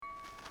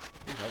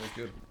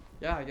good.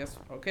 Yeah, I guess.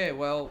 Okay,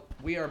 well,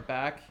 we are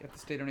back at the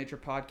State of Nature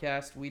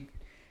podcast. We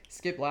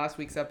skipped last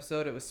week's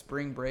episode. It was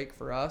spring break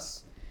for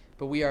us,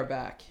 but we are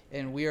back.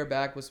 And we are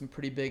back with some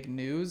pretty big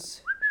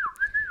news.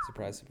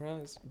 Surprise,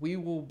 surprise. We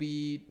will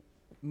be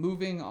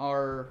moving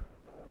our,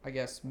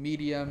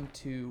 medium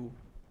to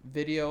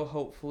video,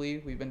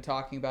 hopefully. We've been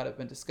talking about it,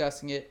 been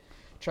discussing it,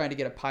 trying to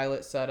get a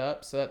pilot set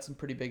up. So that's some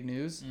pretty big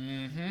news.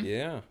 Mm-hmm.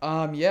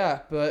 Yeah.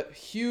 But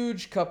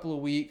huge couple of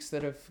weeks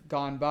that have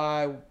gone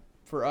by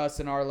for us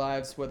in our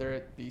lives, whether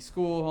it be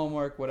school,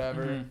 homework,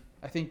 whatever. Mm-hmm.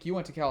 I think you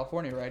went to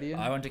California, right, Ian?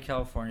 I went to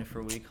California for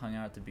a week, hung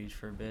out at the beach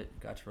for a bit,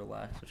 got to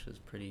relax, which was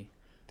pretty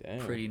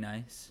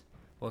nice.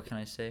 What can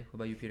I say? What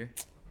about you, Peter?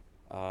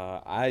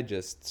 I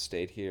just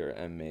stayed here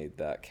and made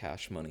that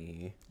cash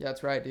money. Yeah,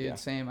 that's right, dude. Yeah.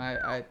 Same.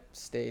 I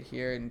stayed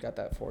here and got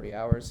that 40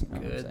 hours. You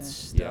know what I'm Good saying?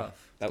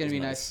 stuff. It's going to be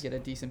nice to get a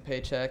decent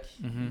paycheck.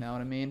 Mm-hmm. You know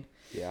what I mean?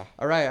 Yeah.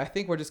 All right. I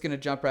think we're just going to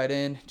jump right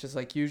in, just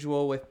like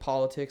usual with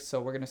politics.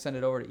 So we're going to send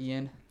it over to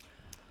Ian.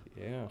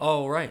 Yeah.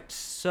 All right.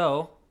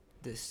 So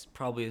this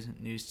probably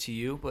isn't news to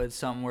you, but it's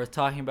something worth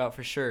talking about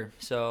for sure.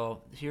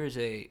 So here's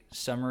a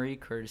summary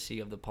courtesy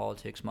of the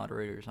politics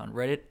moderators on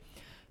Reddit.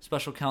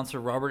 Special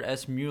Counsel Robert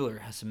S. Mueller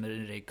has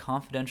submitted a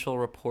confidential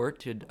report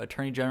to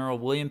Attorney General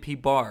William P.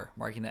 Barr,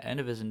 marking the end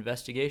of his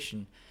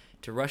investigation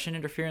to Russian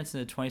interference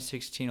in the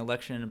 2016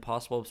 election and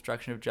possible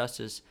obstruction of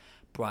justice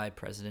by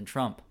President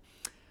Trump.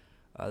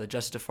 The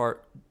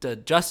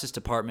Justice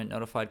Department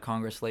notified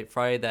Congress late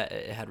Friday that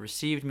it had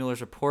received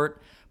Mueller's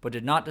report, but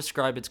did not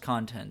describe its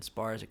contents.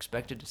 Barr is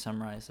expected to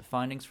summarize the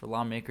findings for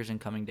lawmakers in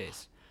coming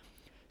days.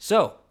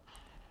 So,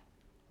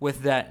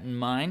 with that in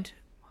mind,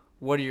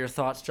 what are your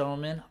thoughts,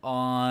 gentlemen,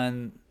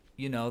 on,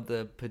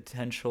 the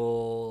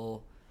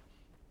potential,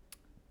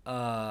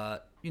 as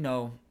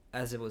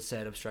it was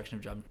said,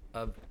 obstruction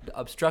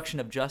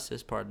of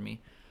justice,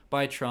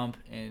 by Trump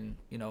and,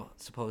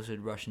 supposed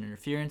Russian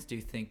interference? Do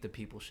you think the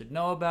people should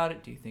know about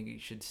it? Do you think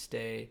it should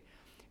stay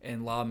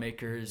in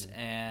lawmakers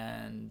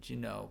and,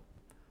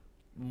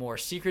 more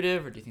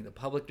secretive? Or do you think the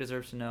public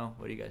deserves to know?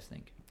 What do you guys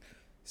think?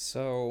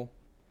 So,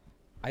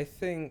 I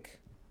think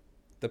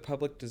the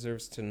public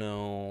deserves to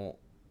know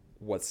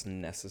what's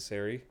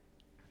necessary.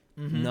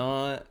 Mm-hmm.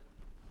 Not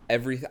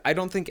everything. I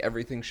don't think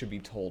everything should be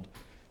told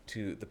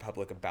to the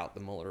public about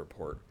the Mueller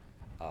report.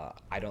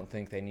 I don't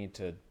think they need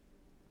to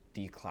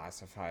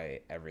declassify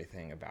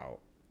everything about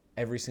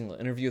every single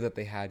interview that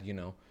they had,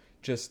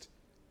 just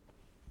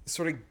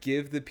sort of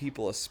give the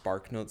people a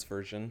Spark Notes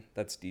version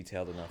that's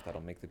detailed enough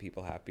that'll make the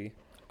people happy.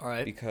 All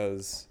right.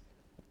 Because,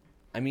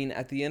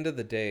 at the end of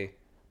the day,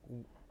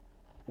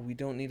 we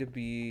don't need to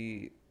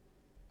be...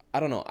 I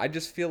don't know. I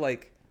just feel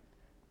like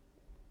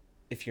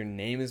if your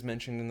name is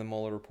mentioned in the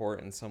Mueller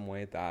report in some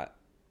way, that,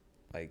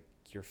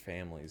 your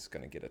family's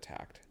going to get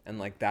attacked.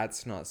 And,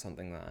 that's not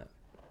something that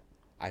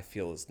I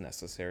feel is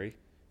necessary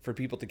for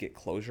people to get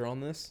closure on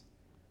this.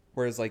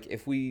 Whereas,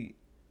 if we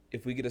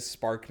get a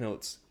Spark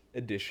Notes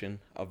edition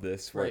of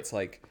this where it's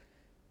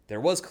there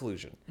was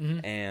collusion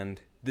and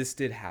this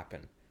did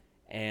happen,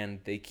 and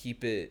they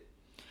keep it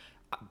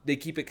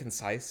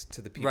concise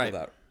to the people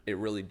that it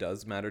really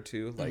does matter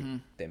to.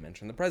 They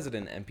mention the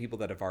president and people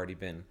that have already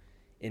been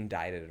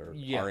indicted or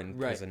are in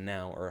prison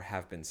now or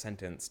have been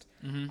sentenced.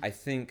 I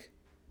think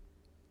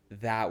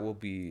that will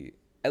be,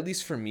 at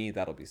least for me,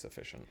 that'll be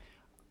sufficient.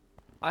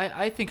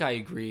 I think I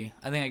agree.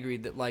 I agree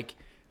that like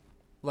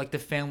the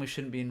family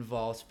shouldn't be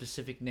involved.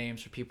 Specific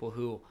names for people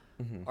who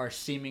are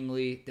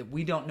seemingly that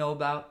we don't know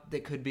about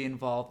that could be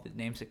involved. The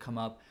names that come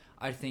up.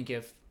 I think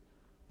the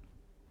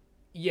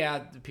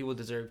people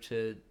deserve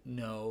to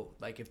know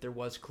if there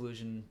was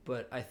collusion.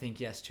 But I think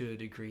yes, to a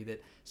degree,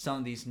 that some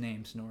of these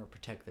names, in order to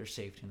protect their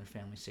safety and their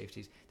family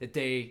safeties, that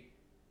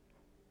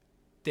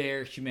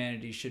their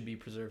humanity should be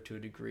preserved to a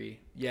degree.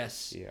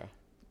 Yes. Yeah.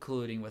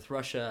 Colluding with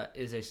Russia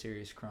is a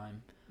serious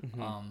crime.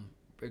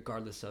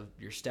 Regardless of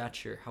your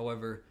stature.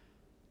 However,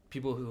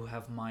 people who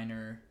have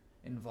minor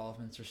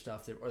involvements or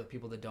stuff or the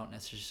people that don't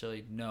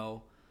necessarily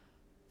know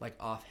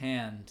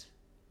offhand,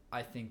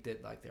 I think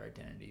that their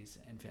identities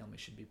and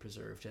families should be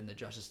preserved, and the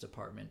Justice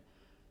Department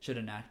should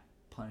enact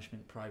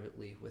punishment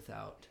privately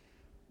without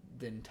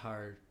the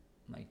entire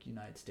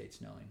United States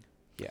knowing.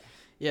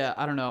 Yeah,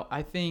 I don't know.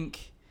 I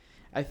think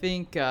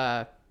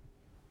the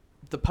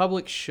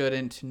public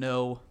shouldn't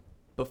know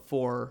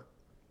before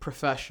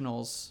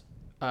professionals,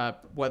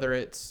 whether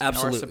it's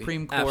our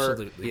Supreme Court.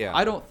 Absolutely. Yeah.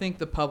 I don't think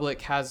the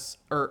public has,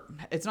 or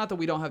it's not that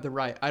we don't have the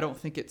right. I don't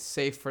think it's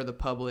safe for the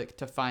public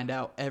to find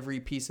out every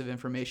piece of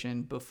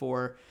information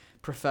before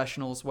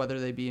professionals, whether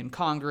they be in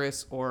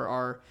Congress or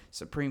our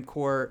Supreme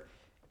Court,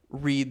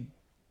 read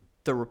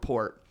the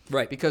report.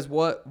 Right. Because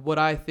what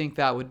I think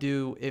that would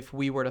do if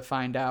we were to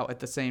find out at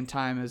the same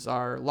time as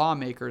our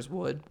lawmakers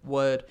would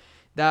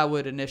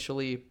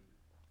initially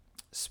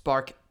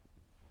spark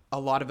a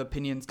lot of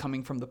opinions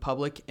coming from the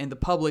public, and the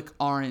public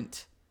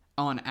aren't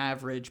on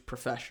average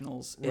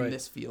professionals in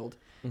this field.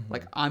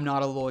 I'm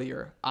not a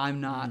lawyer. I'm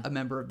not a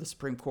member of the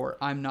Supreme Court.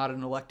 I'm not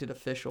an elected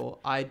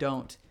official. I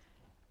don't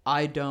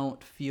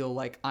feel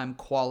like I'm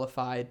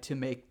qualified to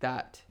make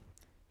that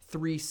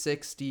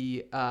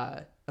 360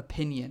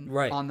 opinion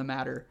Right. on the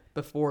matter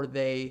before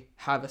they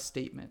have a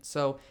statement.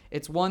 So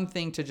it's one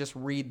thing to just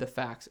read the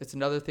facts. It's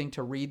another thing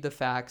to read the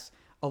facts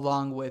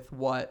along with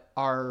what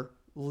our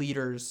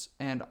leaders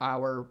and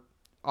our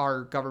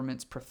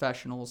government's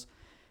professionals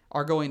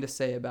are going to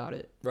say about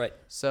it. Right.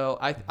 So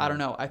I don't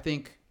know. I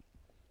think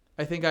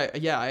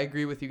I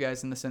agree with you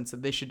guys in the sense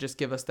that they should just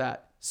give us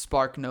that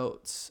Spark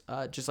Notes,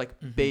 just like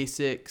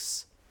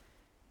basics.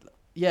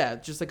 Yeah,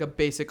 just like a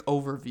basic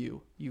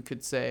overview, you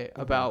could say,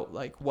 about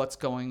like what's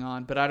going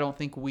on. But I don't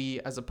think we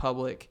as a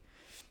public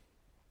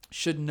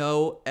should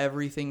know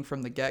everything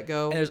from the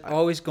get-go. And there's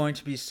always going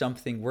to be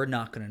something we're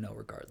not going to know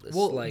regardless.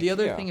 Well, Like, the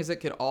other Yeah. thing is it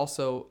could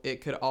also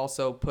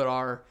put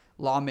our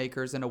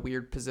lawmakers in a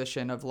weird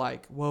position of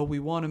like, well, we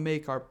want to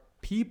make our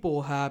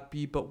people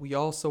happy, but we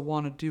also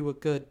want to do a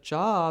good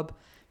job.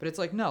 But it's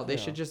like, no, they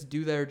should just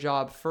do their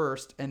job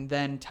first and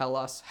then tell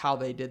us how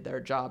they did their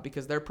job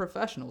because they're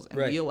professionals and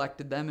Right. we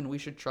elected them and we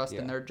should trust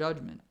in Yeah. their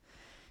judgment.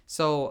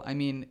 So, I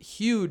mean,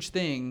 huge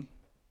thing.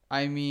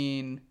 I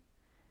mean,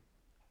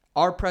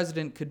 our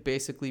president could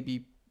basically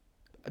be,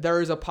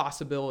 there is a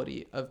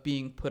possibility of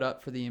being put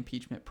up for the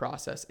impeachment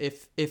process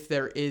if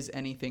there is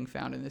anything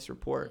found in this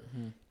report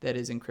that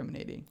is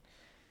incriminating.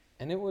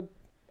 And it would,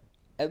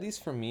 at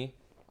least for me,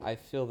 I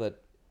feel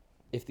that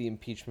if the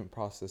impeachment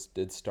process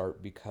did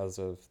start because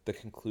of the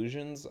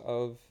conclusions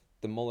of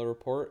the Mueller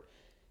report,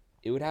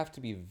 it would have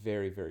to be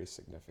very, very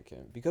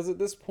significant. Because at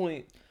this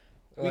point,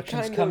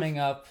 election's kind of- coming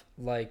up.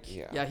 Like,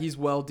 Yeah, he's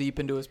well deep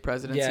into his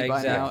presidency Yeah,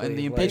 by now, exactly. and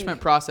the Like-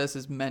 impeachment process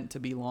is meant to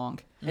be long.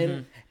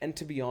 And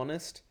to be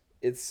honest,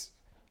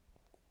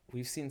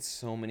 we've seen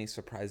so many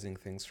surprising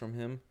things from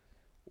him.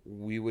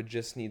 We would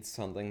just need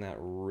something that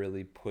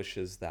really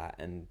pushes that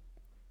and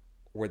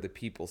where the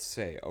people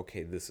say,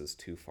 okay, this is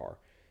too far.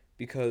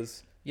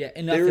 Because yeah,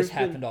 enough There has have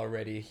been- happened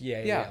already.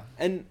 Yeah. yeah,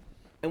 and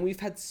we've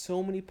had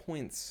so many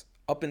points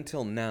up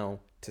until now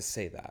to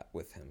say that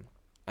with him.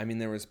 I mean,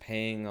 there was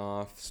paying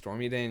off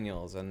Stormy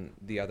Daniels and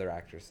the other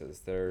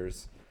actresses.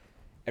 There's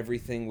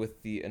everything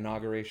with the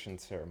inauguration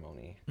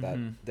ceremony that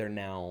they're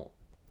now,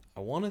 I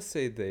want to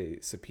say they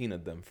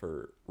subpoenaed them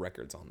for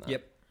records on that.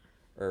 Yep.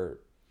 Or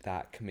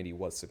that committee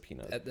was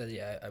subpoenaed.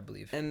 Yeah, I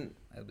believe. And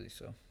I believe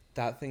so.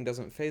 that thing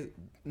doesn't phase,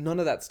 none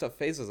of that stuff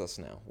phases us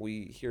now.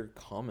 We hear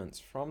comments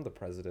from the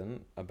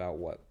president about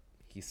what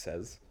he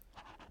says.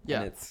 Yeah.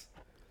 And it's,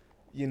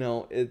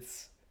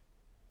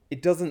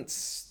 it doesn't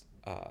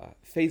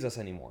phase us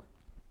anymore.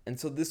 And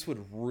so this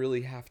would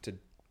really have to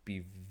be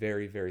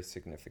very, very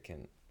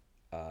significant.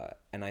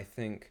 And I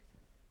think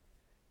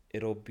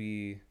it'll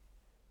be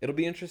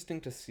interesting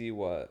to see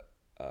what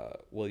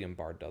William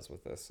Barr does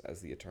with this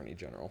as the Attorney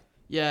General.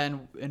 Yeah,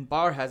 and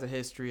Barr has a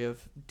history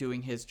of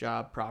doing his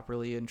job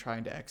properly and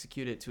trying to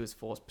execute it to his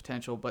fullest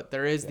potential, but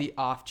there is the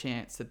off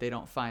chance that they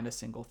don't find a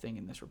single thing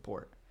in this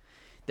report.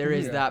 There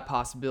is that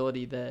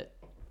possibility that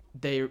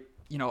they,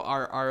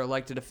 our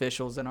elected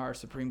officials and our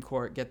Supreme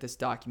Court get this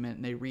document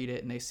and they read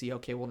it and they see,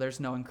 okay, well, there's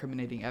no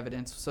incriminating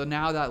evidence. So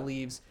now that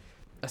leaves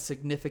a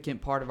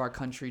significant part of our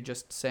country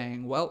just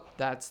saying, well,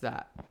 that's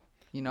that.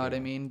 You know what I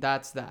mean?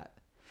 That's that.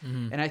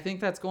 And I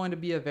think that's going to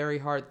be a very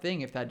hard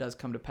thing if that does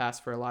come to pass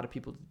for a lot of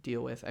people to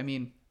deal with. I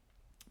mean,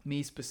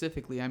 me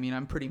specifically,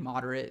 I'm pretty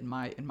moderate in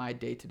my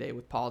day-to-day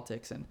with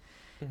politics, and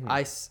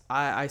I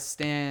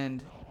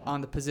stand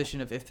on the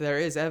position of if there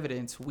is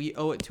evidence, we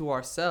owe it to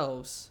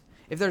ourselves.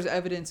 If there's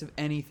evidence of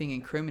anything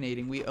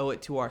incriminating, we owe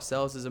it to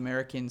ourselves as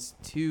Americans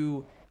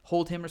to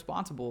hold him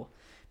responsible.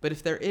 But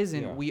if there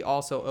isn't, we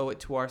also owe it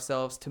to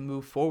ourselves to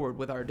move forward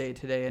with our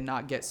day-to-day and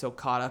not get so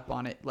caught up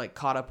on it, like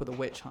caught up with a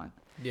witch hunt.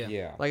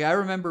 Yeah. Like, I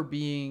remember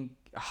being,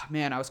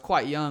 I was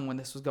quite young when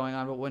this was going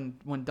on, but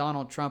when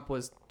Donald Trump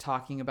was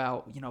talking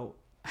about,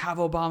 have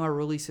Obama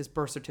release his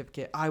birth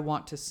certificate, I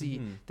want to see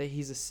that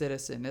he's a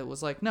citizen. It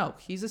was like, no,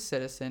 he's a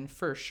citizen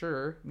for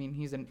sure. I mean,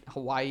 he's a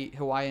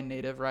Hawaiian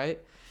native, right?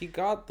 He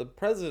got the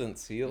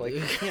presidency. Like, you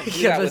can't do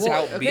Yeah, that but-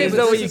 without okay, being There's but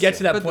no a way you get to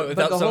citizen. that point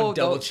without the someone whole-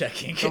 double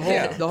checking.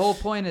 The whole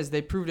point is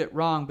they proved it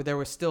wrong, but there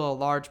was still a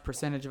large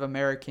percentage of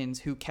Americans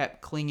who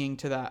kept clinging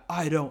to that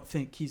I don't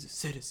think he's a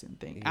citizen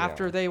thing Yeah.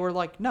 after they were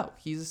like, no,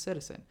 he's a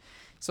citizen.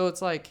 So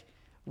it's like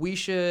we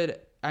should,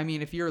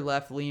 if you're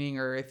left leaning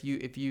or if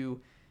you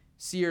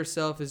see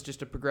yourself as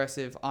just a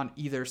progressive on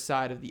either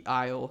side of the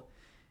aisle,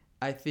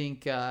 I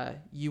think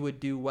you would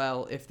do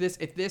well if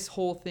this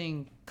whole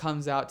thing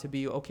comes out to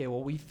be okay.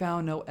 Well, we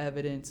found no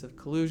evidence of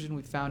collusion.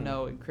 We found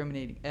no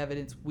incriminating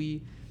evidence.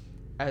 We,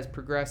 as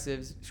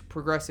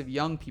progressive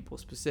young people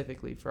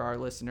specifically for our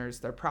listeners,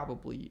 they're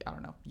probably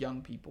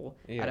young people.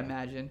 Yeah. I'd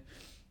imagine.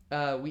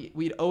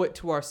 We'd owe it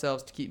to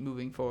ourselves to keep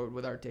moving forward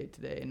with our day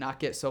to day and not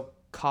get so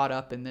caught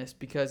up in this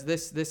because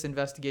this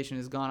investigation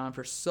has gone on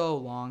for so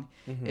long.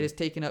 It has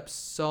taken up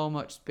so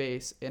much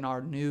space in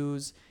our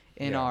news,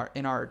 in our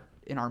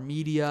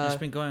media. It's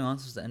been going on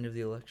since the end of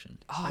the election.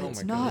 Oh,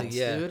 it's my nuts, goodness.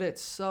 Yeah. dude.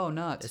 It's so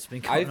nuts. It's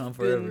been going on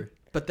forever.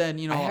 But then,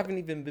 I haven't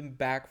even been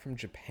back from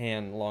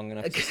Japan long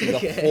enough to see the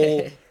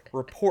whole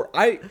report.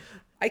 I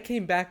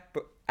came back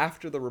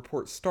after the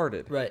report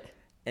started. Right.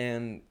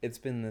 and it's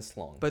been this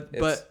long. But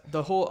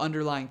the whole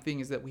underlying thing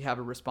is that we have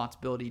a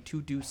responsibility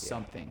to do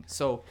something.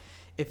 So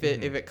if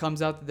it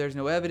comes out that there's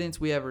no evidence,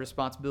 we have a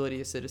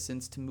responsibility as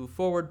citizens to move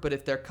forward. But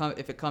if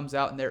it comes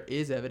out and there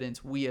is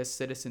evidence, we as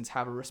citizens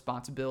have a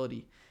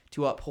responsibility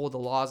to uphold the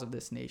laws of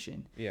this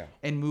nation. Yeah.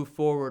 And move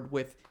forward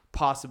with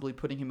possibly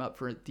putting him up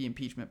for the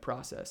impeachment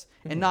process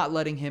and not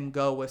letting him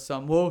go with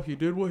he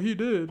did what he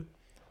did.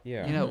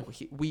 Yeah. You know,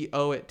 we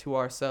owe it to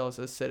ourselves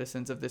as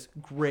citizens of this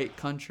great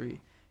country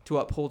to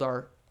uphold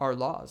our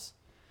laws.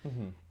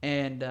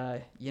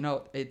 And you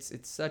know, it's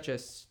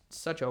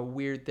such a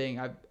weird thing.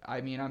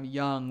 I mean, I'm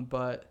young,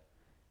 but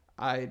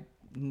I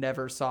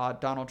never saw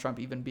Donald Trump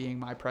even being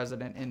my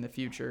president in the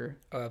future.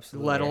 Oh,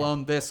 absolutely. Let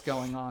alone this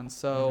going on.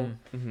 So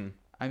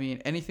I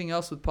mean, anything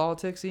else with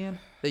politics, Ian,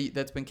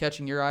 that's been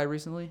catching your eye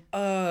recently?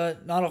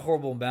 Not a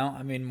horrible amount.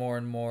 I mean, more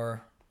and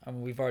more. I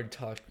mean, we've already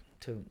talked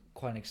to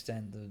quite an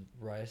extent the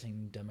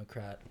rising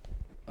Democrat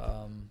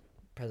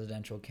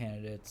presidential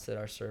candidates that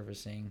are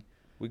servicing.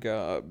 We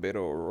got Beto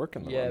O'Rourke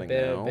in the running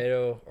now.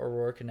 Beto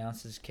O'Rourke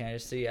announced his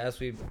candidacy, as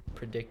we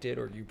predicted,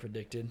 or you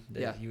predicted,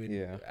 that he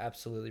would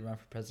absolutely run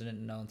for president.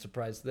 No one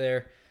surprised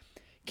there.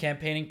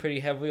 Campaigning pretty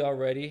heavily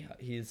already.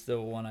 He's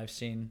the one I've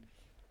seen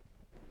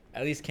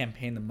at least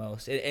campaign the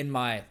most in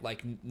my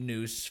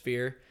news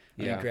sphere.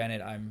 I mean,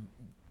 granted, I'm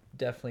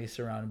definitely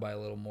surrounded by a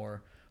little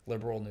more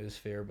liberal news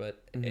sphere,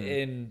 but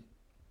in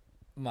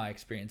my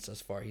experience thus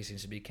far, he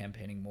seems to be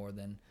campaigning more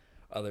than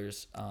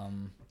others.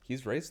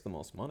 He's raised the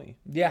most money.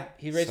 Yeah,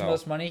 he raised the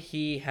most money.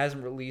 He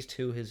hasn't released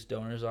who his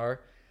donors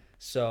are.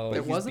 So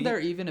there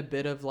even a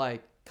bit of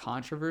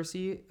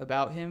controversy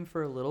about him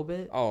for a little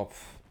bit? Oh,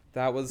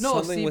 that was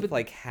something with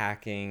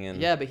hacking and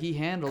but he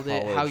handled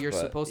it how you're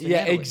supposed to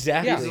handle handle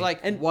exactly. it. He's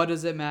and what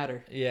does it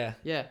matter? Yeah.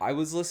 I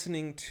was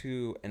listening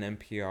to an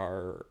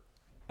NPR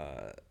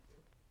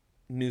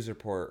news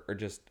report, or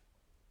just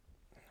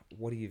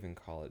what do you even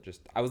call it?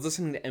 Just I was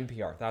listening to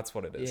NPR. That's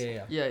what it is.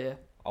 Yeah.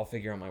 I'll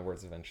figure out my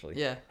words eventually.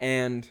 Yeah.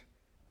 And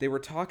they were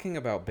talking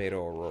about Beto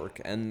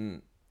O'Rourke,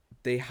 and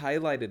they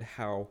highlighted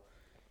how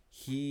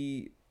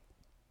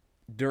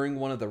during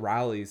one of the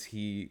rallies,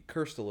 he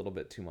cursed a little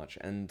bit too much.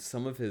 And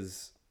some of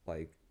his,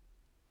 the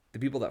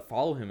people that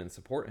follow him and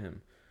support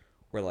him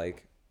were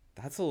like,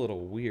 that's a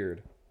little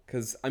weird.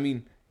 Because, I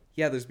mean,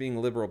 yeah, there's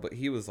being liberal, but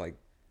he was,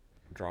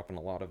 dropping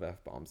a lot of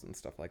F-bombs and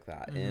stuff like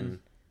that in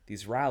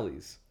these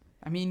rallies.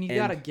 I mean, you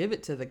got to give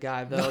it to the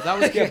guy, though. That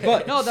was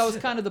that was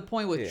kind of the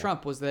point with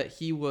Trump, was that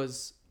he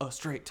was a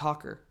straight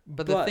talker.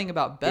 But the thing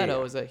about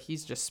Beto is that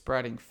he's just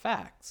spreading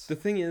facts. The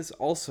thing is,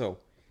 also,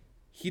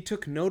 he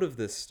took note of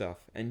this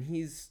stuff, and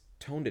he's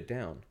toned it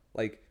down.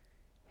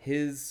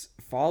 His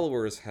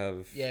followers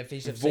have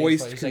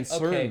voiced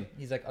concern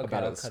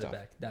about I'll his cut stuff. it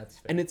back. That's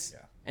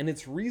fair. And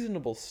it's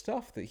reasonable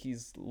stuff that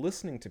he's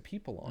listening to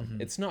people on.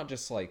 It's not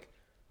just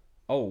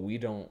we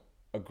don't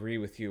agree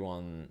with you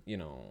on,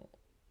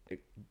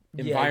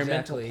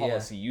 environmental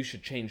policy. You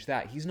should change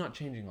that. He's not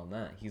changing on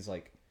that. He's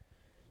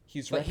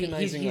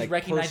recognizing he's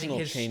recognizing personal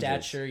his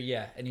changes.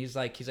 stature, and he's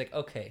like,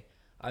 okay,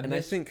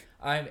 I think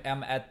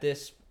I'm at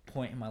this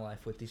point in my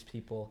life with these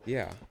people,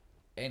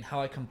 and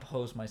how I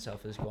compose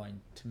myself is going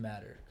to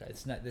matter.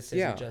 It's not. This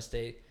isn't just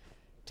a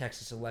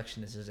Texas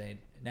election. This is a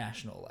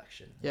national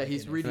election. Yeah,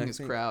 he's reading his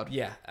crowd.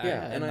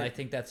 And I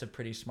think that's a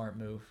pretty smart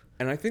move.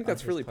 And I think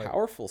that's really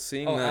powerful,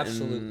 seeing that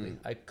absolutely.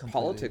 in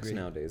politics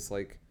nowadays.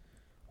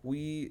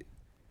 We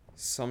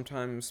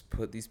sometimes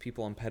put these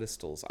people on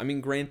pedestals. I mean,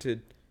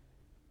 granted,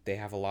 they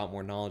have a lot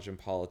more knowledge in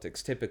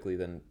politics typically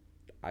than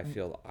I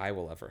feel I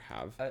will ever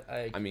have.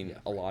 I mean,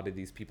 a lot of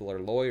these people are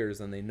lawyers,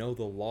 and they know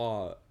the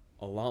law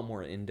a lot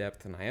more in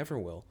depth than I ever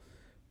will.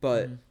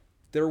 But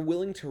they're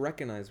willing to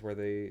recognize where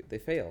they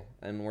fail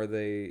and where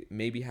they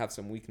maybe have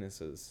some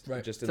weaknesses.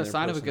 Right. It's a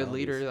sign of a good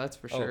leader, that's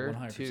for sure.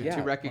 100%.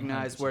 To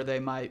recognize 100%. where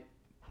they might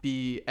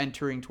be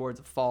entering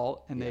towards a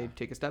fault, and they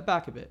take a step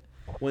back a bit.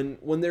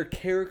 When their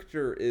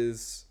character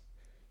is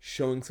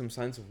showing some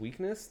signs of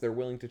weakness, they're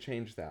willing to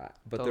change that.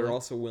 But they're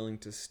also willing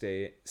to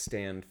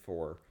stand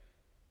for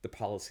the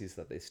policies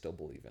that they still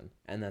believe in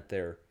and that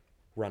they're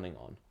running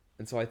on.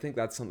 And so I think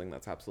that's something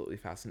that's absolutely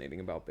fascinating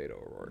about Beto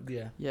O'Rourke.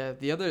 Yeah.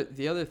 The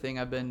other thing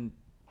I've been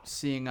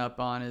seeing up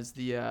on is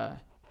the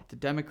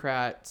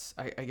Democrats.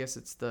 I guess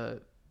it's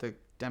the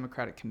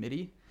Democratic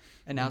Committee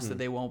announced that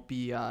they won't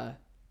be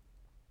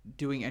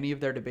doing any of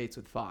their debates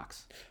with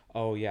Fox.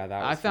 Oh yeah,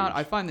 that was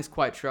I find this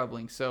quite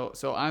troubling. So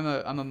I'm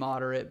a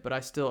moderate, but I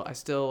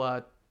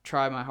still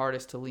try my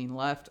hardest to lean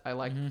left.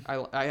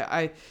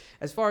 I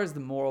as far as the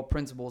moral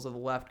principles of the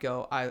left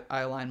go, I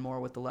align more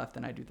with the left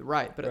than I do the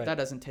right. But that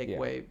doesn't take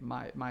away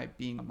my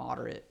being a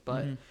moderate.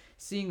 But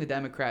seeing the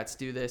Democrats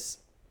do this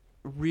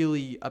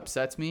really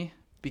upsets me,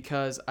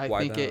 because I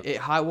think it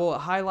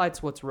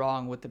highlights what's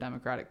wrong with the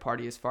Democratic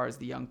Party as far as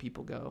the young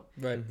people go.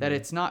 Right. That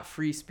it's not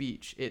free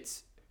speech.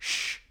 It's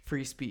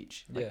free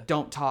speech.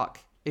 Don't talk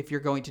if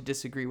you're going to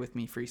disagree with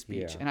me. Free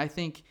speech. And I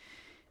think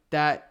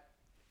that,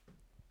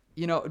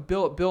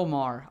 Bill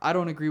Maher, I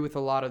don't agree with a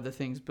lot of the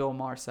things Bill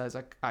Maher says.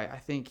 I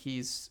think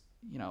he's,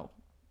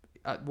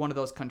 one of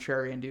those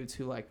contrarian dudes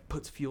who like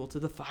puts fuel to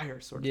the fire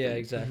sort of Yeah, thing.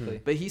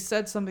 exactly. But he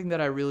said something that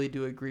I really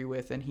do agree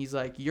with, and he's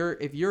like,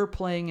 if you're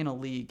playing in a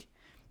league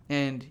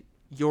and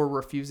you're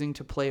refusing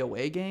to play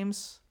away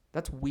games,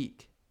 that's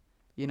weak,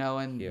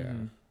 and Yeah.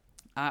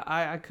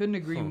 I couldn't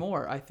agree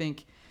more. I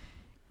think,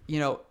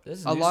 This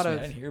is a news lot to me. of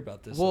I didn't hear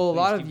about this. well, so a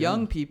lot please of keep young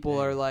going. people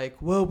Yeah. are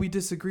like, well, we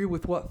disagree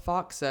with what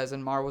Fox says,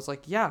 and Mar was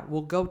like, yeah,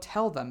 well, go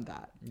tell them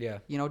that. Yeah.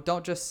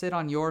 Don't just sit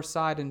on your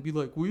side and be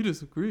like, we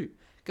disagree.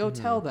 Go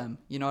tell them.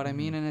 You know what I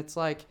mean? And it's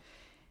like,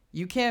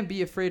 you can't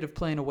be afraid of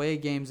playing away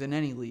games in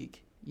any league.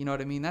 You know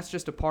what I mean? That's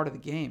just a part of the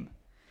game.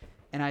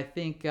 And I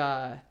think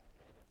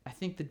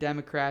the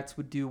Democrats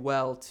would do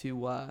well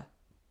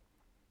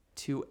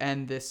to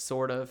end this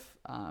sort of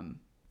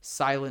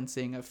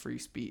silencing of free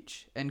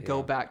speech and go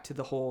Yeah. back to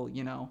the whole,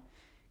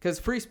 because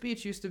free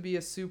speech used to be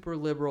a super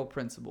liberal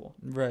principle.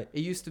 Right.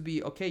 It used to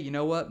be, okay, you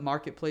know what?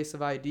 Marketplace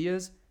of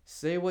ideas,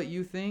 say what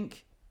you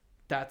think.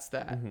 That's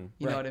that.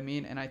 You know Right. what I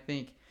mean? And I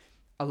think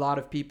a lot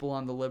of people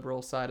on the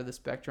liberal side of the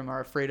spectrum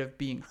are afraid of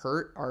being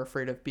hurt, are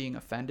afraid of being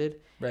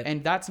offended. Right.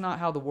 And that's not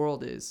how the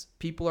world is.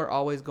 People are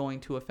always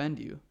going to offend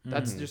you.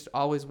 That's just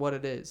always what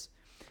it is.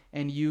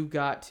 And you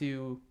got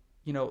to,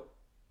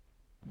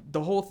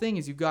 the whole thing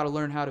is you've got to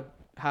learn how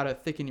to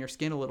thicken your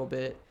skin a little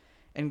bit.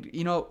 And,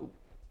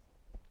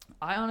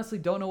 I honestly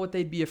don't know what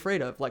they'd be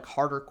afraid of. Like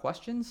harder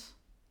questions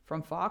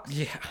from Fox?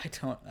 Yeah,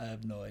 I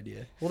have no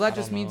idea. Well, that I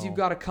just don't means know. you've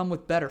got to come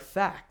with better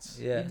facts.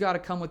 Yeah. You've got to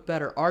come with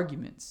better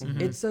arguments.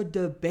 It's a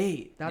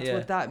debate. That's Yeah.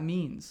 what that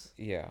means.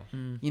 Yeah.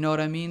 You know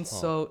what I mean?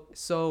 Huh.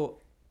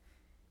 So,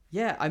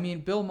 yeah. I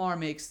mean, Bill Maher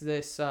makes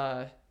this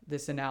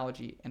this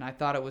analogy, and I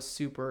thought it was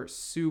super,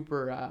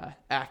 super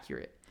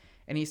accurate.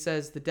 And he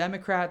says the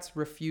Democrats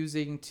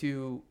refusing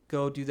to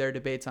go do their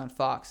debates on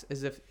Fox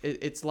as if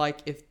it's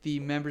like if the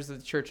members of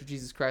the Church of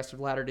Jesus Christ of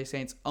Latter-day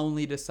Saints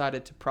only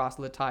decided to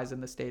proselytize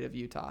in the state of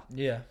Utah.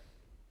 Yeah.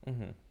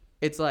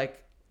 It's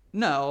like,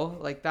 no,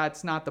 like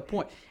that's not the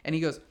point. And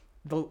he goes,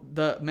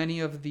 the many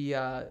of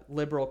the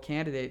liberal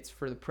candidates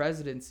for the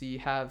presidency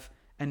have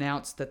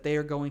announced that they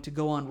are going to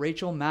go on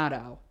Rachel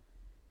Maddow.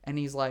 And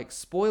he's like,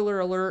 spoiler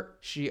alert,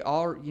 you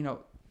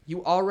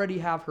already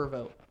have her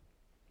vote.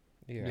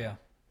 Yeah.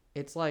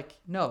 It's like,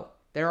 no,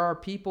 there are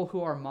people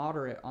who are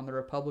moderate on the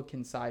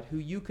Republican side who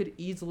you could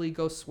easily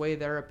go sway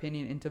their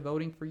opinion into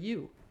voting for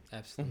you.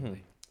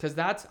 Absolutely. Because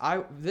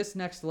this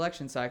next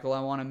election cycle, I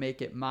want to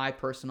make it my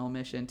personal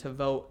mission to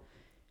vote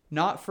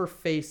not for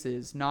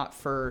faces, not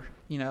for,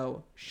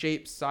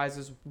 shapes,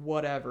 sizes,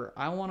 whatever.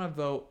 I want to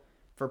vote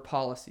for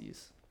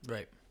policies.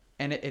 Right.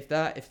 And if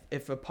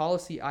a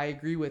policy I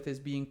agree with is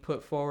being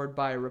put forward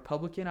by a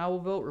Republican, I will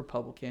vote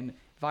Republican.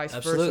 Vice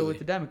versa Absolutely. with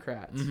the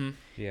Democrats.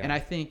 Yeah. And I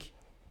think,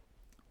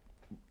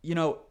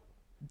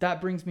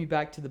 that brings me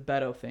back to the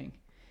Beto thing.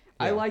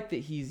 I Yeah. like that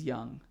he's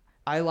young.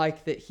 I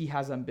like that he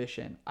has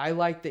ambition. I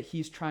like that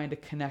he's trying to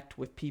connect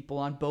with people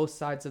on both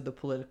sides of the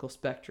political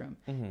spectrum.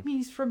 I mean,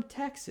 he's from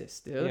Texas,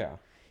 dude. Yeah.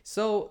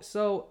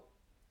 So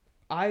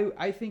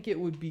I think it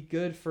would be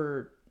good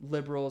for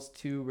liberals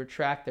to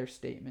retract their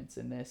statements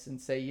in this and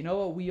say, you know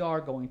what, we are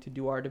going to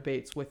do our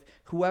debates with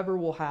whoever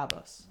will have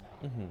us.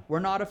 We're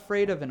not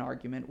afraid of an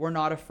argument. We're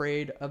not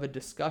afraid of a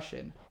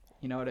discussion.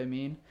 You know what I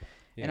mean?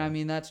 Yeah. And I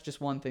mean, that's just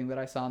one thing that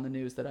I saw in the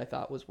news that I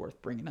thought was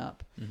worth bringing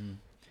up.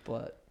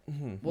 But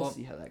we'll Well-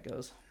 see how that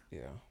goes.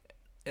 Yeah.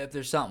 If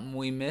there's something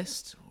we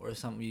missed or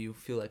something you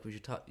feel like you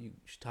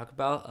should talk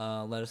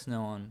about, let us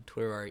know on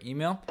Twitter or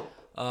email.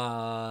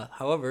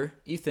 However,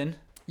 Ethan,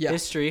 Yeah.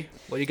 history,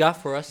 what do you got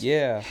for us?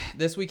 Yeah.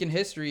 This week in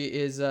history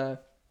is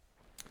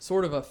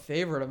sort of a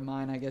favorite of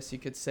mine, I guess you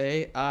could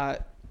say.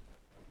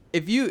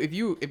 If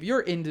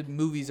you're into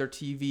movies or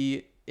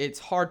TV, it's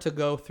hard to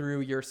go through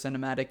your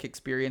cinematic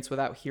experience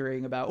without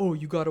hearing about, oh,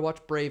 you got to watch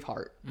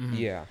Braveheart.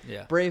 Yeah.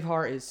 Yeah.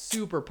 Braveheart is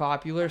super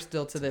popular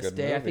still to this good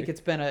day. I movie.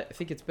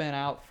 think it's been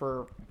out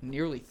for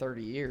nearly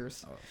 30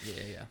 years. Oh,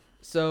 yeah.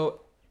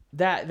 So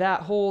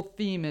that whole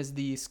theme is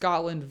the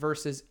Scotland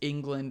versus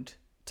England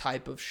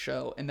type of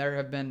show, and there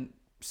have been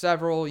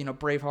several.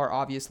 Braveheart,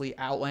 obviously,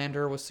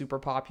 Outlander was super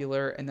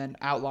popular, and then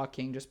Outlaw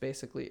King just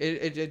basically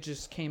it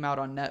just came out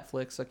on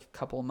Netflix a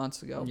couple of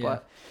months ago. Yeah.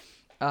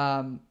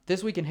 But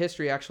this week in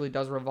history actually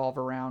does revolve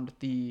around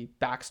the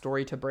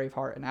backstory to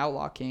Braveheart and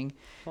Outlaw King.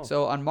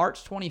 So on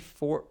March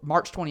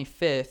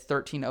 25th,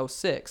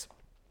 1306,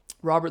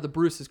 Robert the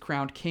Bruce is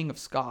crowned King of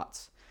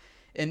Scots.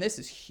 And this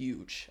is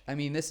huge. I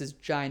mean, this is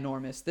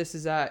ginormous. This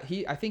is I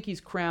think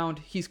he's crowned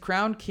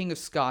King of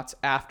Scots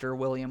after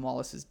William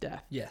Wallace's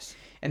death. Yes.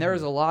 And there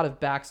is a lot of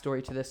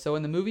backstory to this. So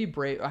in the movie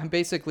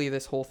basically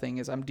this whole thing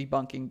is I'm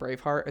debunking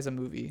Braveheart as a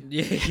movie.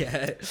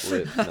 Yeah.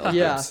 Rip Mel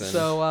Yeah. Gibson.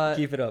 So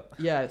Keep it up.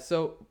 yeah,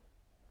 so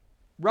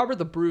Robert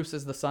the Bruce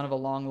is the son of a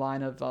long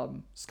line of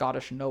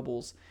Scottish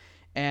nobles.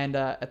 And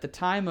at the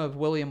time of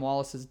William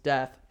Wallace's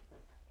death,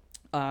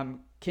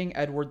 King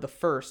Edward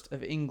I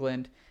of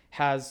England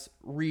has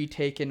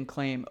retaken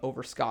claim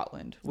over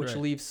Scotland, which Right.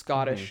 leaves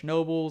Scottish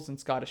nobles and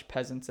Scottish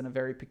peasants in a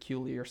very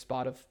peculiar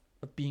spot of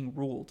being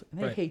ruled. And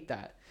they Right. hate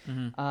that.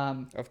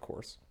 Of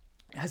course.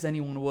 As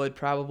anyone would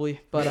probably.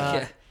 But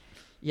Yeah.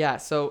 Yeah,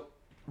 so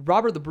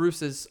Robert the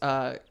Bruce is,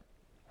 I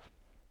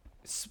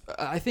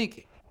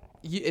think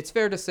it's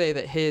fair to say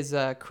that his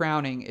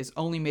crowning is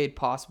only made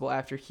possible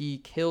after he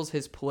kills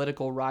his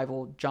political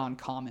rival, John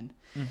Comyn.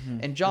 Mm-hmm.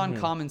 And John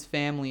Comyn's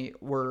family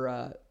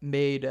were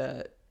made,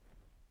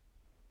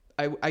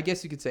 I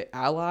guess you could say,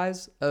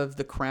 allies of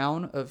the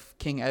crown of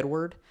King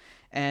Edward.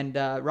 And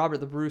Robert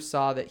the Bruce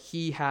saw that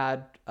he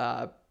had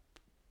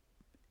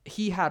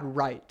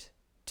right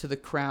to the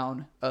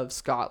crown of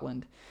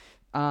Scotland.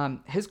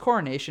 His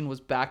coronation was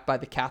backed by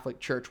the Catholic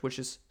Church, which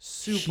is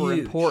super Huge.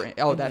 important.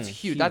 Oh, that's huge.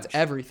 Huge. That's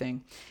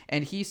everything.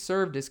 And he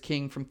served as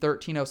king from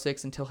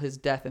 1306 until his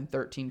death in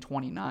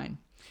 1329.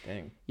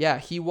 Dang. Yeah,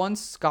 he won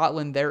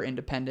Scotland their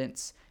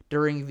independence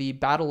during the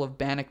Battle of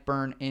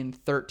Bannockburn in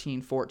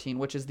 1314,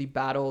 which is the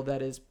battle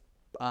that is,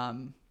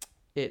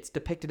 it's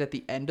depicted at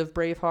the end of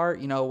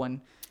Braveheart. You know,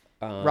 when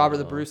Robert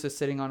the Bruce is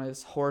sitting on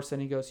his horse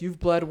and he goes, "You've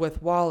bled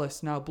with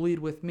Wallace, now bleed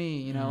with me,"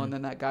 you know, and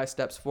then that guy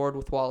steps forward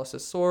with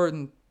Wallace's sword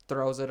and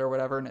throws it or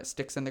whatever, and it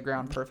sticks in the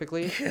ground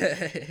perfectly.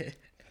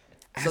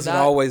 As it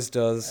always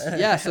does.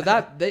 Yeah, so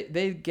that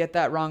they get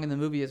that wrong in the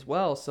movie as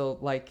well. So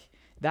like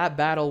that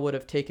battle would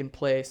have taken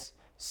place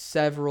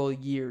several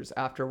years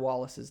after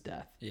Wallace's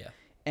death. Yeah.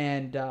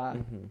 And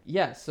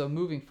yeah, so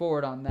moving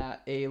forward on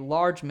that, a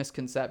large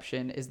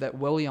misconception is that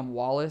William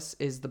Wallace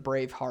is the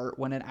Braveheart,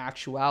 when in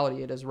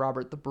actuality it is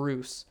Robert the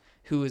Bruce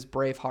who is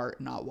Braveheart,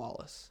 not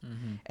Wallace.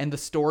 And the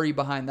story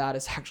behind that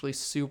is actually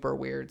super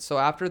weird. So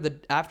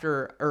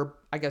or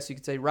I guess you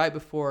could say right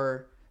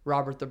before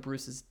Robert the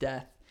Bruce's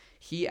death,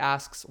 he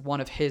asks one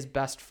of his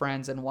best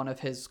friends and one of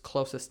his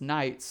closest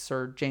knights,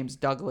 Sir James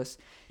Douglas,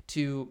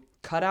 to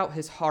cut out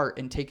his heart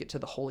and take it to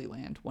the Holy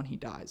Land when he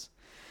dies.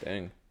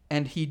 Dang.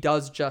 And he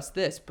does just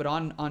this. But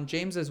on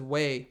James's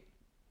way,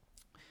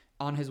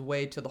 on his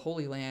way to the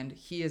Holy Land,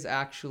 he is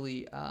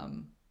actually,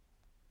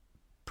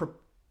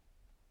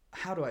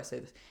 how do I say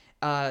this?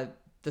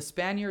 The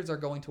Spaniards are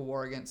going to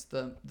war against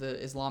the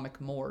Islamic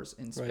Moors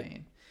in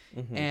Spain.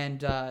 Right. And,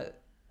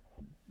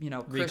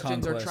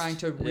 Christians are trying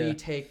to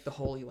retake the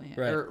Holy Land,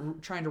 or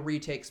trying to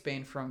retake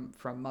Spain from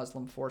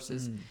Muslim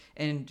forces.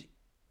 And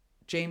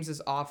James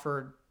is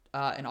offered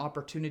an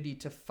opportunity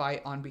to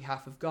fight on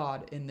behalf of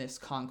God in this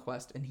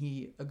conquest, and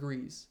he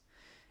agrees,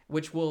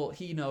 which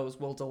he knows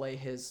will delay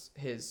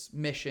his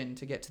mission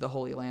to get to the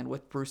Holy Land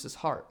with Bruce's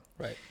heart.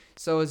 Right.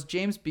 So as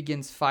James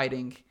begins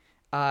fighting,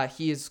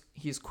 he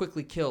is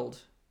quickly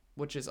killed,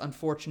 which is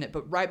unfortunate.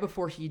 But right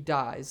before he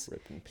dies,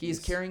 he is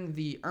carrying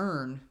the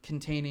urn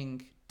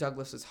containing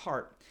Douglas's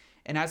heart.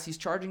 And as he's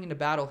charging into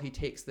battle, he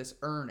takes this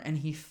urn and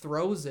he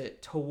throws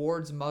it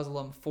towards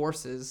Muslim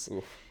forces,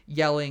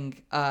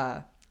 yelling,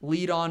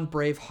 "Lead on,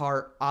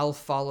 Braveheart, I'll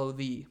follow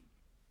thee."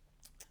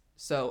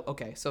 So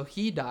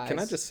he dies. Can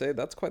I just say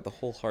that's quite the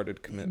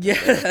wholehearted commitment?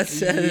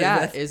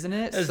 Yeah, isn't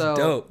it? That's so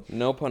dope.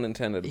 No pun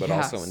intended, but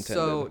also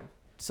intended.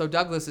 So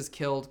Douglas is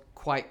killed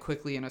quite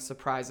quickly in a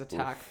surprise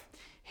attack.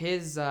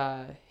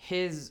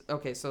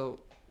 So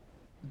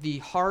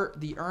the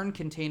urn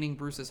containing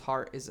Bruce's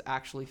heart is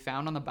actually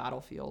found on the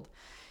battlefield,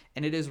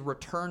 and it is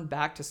returned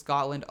back to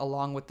Scotland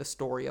along with the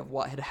story of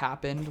what had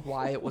happened,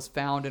 why it was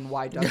found, and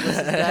why Douglas is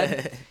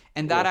dead.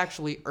 And that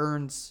actually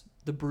earns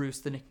the Bruce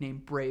the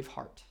nickname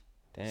Braveheart.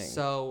 Dang.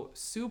 So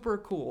super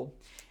cool.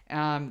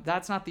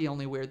 That's not the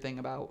only weird thing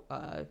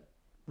about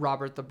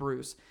Robert the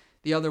Bruce.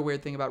 The other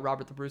weird thing about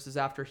Robert the Bruce is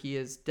after he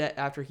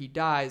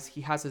dies,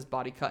 he has his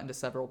body cut into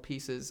several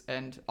pieces,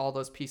 and all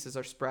those pieces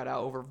are spread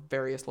out over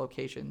various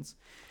locations.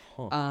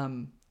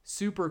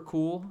 Super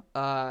cool.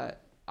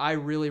 I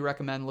really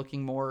recommend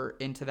looking more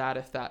into that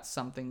if that's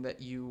something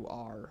that you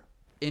are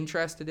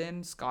interested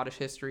in, Scottish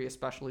history,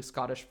 especially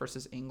Scottish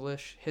versus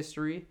English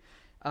history.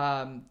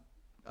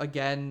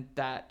 Again,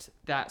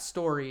 that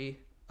story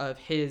of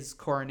his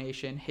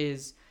coronation,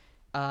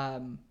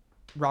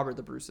 Robert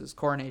the Bruce's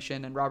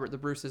coronation and Robert the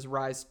Bruce's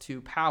rise to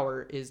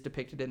power is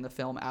depicted in the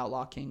film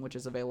Outlaw King, which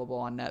is available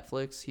on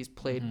Netflix. He's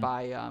played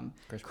by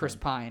Chris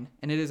Pine,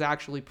 and it is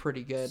actually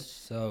pretty good.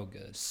 So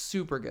good.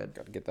 Super good.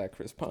 Gotta get that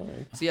Chris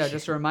Pine. So yeah,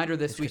 just a reminder,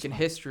 this week in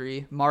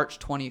history, March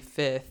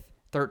 25th,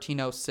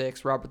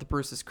 1306, Robert the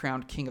Bruce is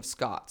crowned King of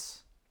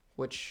Scots,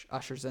 which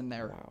ushers in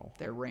their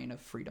reign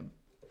of freedom.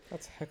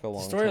 That's a heck of a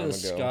long The story time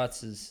of the ago.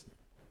 Scots is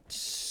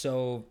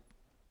so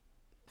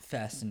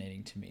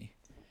fascinating to me.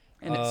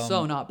 And it's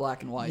so not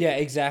black and white. Yeah,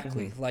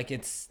 exactly. Like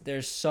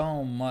there's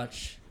so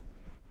much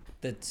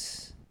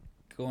that's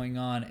going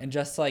on, and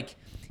just like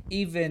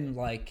even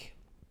like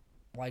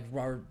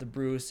Robert the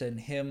Bruce and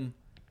him,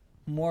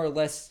 more or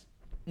less,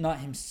 not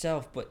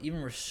himself, but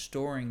even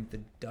restoring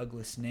the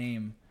Douglas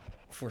name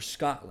for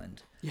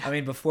Scotland. Yeah. I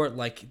mean, before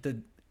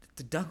the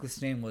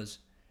Douglas name was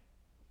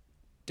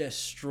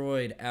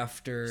destroyed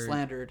after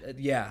slandered.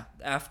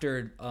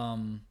 After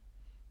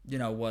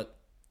what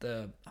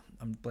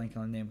I'm blanking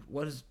on the name.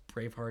 What is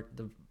Braveheart?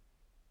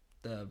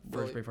 The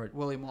first Braveheart.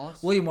 William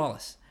Wallace. William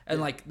Wallace, and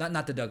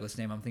not the Douglas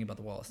name. I'm thinking about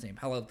the Wallace name.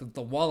 How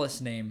the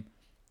Wallace name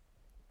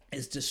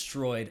is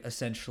destroyed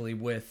essentially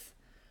with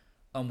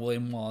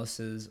William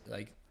Wallace's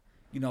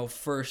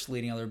first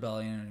leading a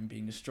rebellion and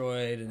being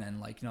destroyed, and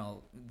then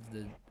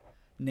the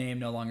name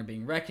no longer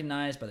being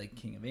recognized by the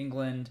King of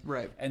England.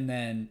 Right. And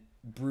then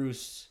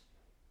Bruce,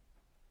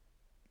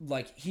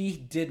 he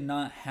did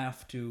not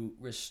have to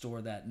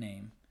restore that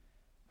name,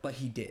 but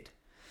he did.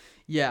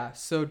 Yeah.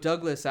 So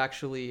Douglas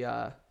actually.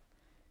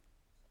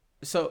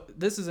 So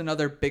this is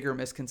another bigger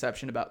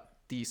misconception about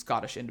the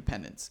Scottish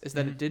independence, is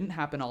that it didn't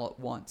happen all at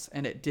once,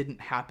 and it didn't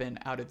happen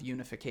out of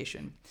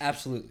unification.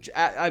 Absolutely.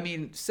 I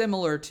mean,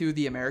 similar to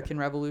the American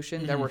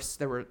Revolution, there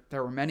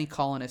were many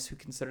colonists who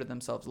considered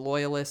themselves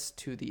loyalists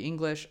to the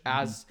English,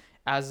 as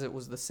it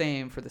was the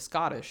same for the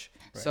Scottish.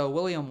 Right. So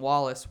William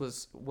Wallace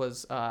was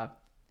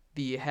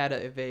the head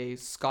of a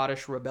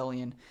Scottish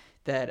rebellion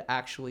that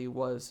actually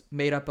was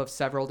made up of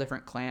several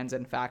different clans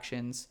and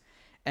factions.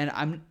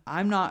 And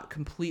I'm not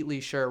completely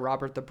sure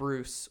Robert the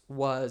Bruce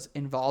was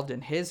involved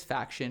in his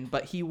faction,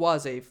 but he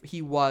was a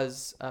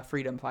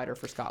freedom fighter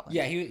for Scotland.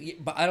 Yeah,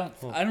 but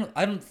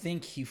I don't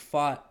think he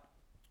fought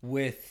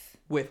with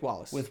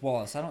Wallace. With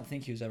Wallace, I don't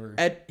think he was ever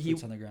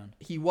boots on the ground.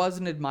 He was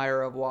an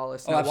admirer of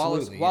Wallace. Oh, now,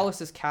 absolutely, Wallace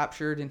is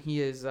captured and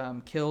he is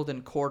killed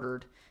and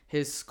quartered.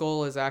 His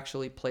skull is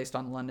actually placed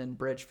on London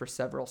Bridge for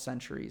several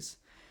centuries.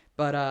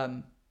 But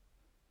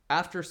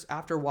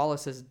after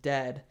Wallace is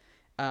dead,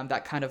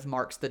 that kind of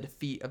marks the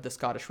defeat of the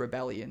Scottish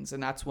rebellions,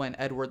 and that's when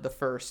Edward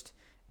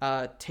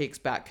I takes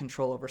back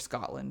control over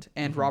Scotland,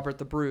 and Robert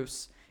the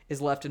Bruce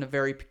is left in a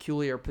very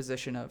peculiar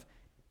position of,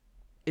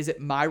 is it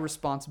my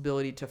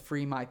responsibility to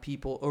free my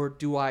people, or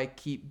do I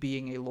keep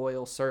being a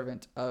loyal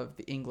servant of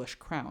the English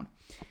crown?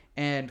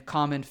 And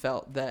Comyn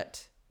felt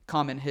that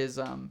his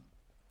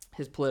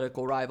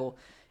political rival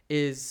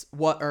was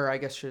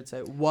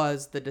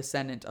the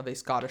descendant of a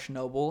Scottish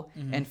noble,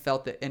 and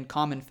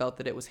Comyn felt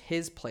that it was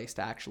his place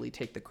to actually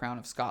take the crown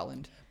of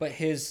Scotland. But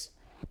his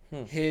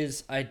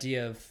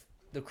idea of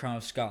the crown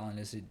of Scotland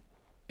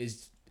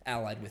is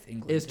allied with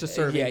England. Is to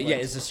serve England. Yeah,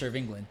 is to serve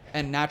England.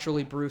 And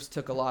naturally, Bruce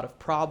took a lot of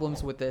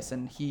problems with this,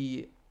 and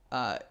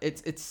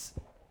it's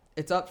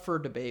up for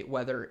debate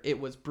whether it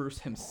was Bruce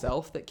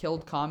himself that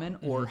killed Comyn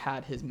or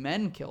had his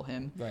men kill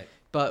him. Right.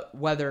 But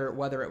whether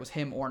it was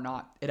him or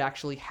not, it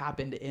actually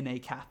happened in a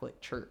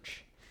Catholic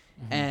church.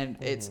 And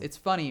it's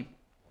funny,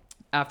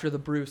 after the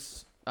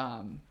Bruce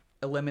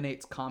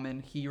eliminates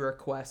Comyn, he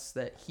requests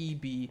that he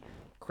be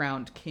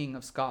crowned King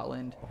of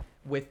Scotland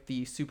with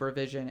the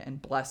supervision and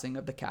blessing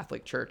of the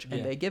Catholic Church,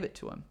 and they give it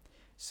to him.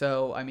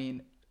 So, I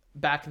mean,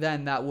 back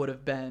then that would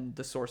have been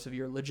the source of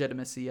your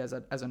legitimacy as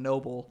a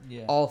noble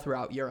all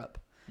throughout Europe,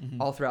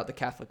 all throughout the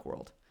Catholic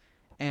world.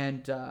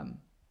 And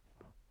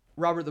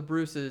Robert the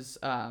Bruce's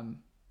Robert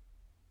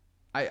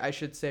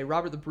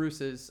the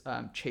Bruce's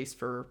chase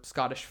for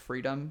Scottish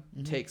freedom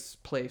takes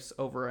place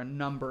over a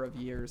number of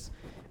years.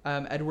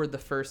 Edward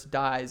I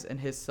dies, and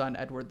his son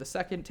Edward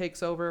II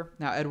takes over.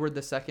 Now, Edward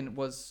II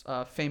was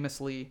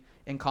famously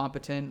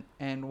incompetent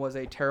and was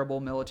a terrible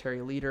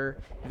military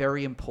leader,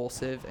 very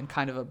impulsive and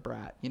kind of a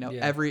brat.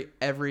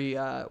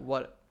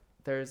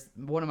 There's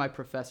one of my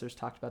professors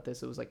talked about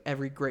this. It was like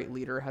every great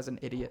leader has an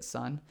idiot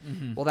son.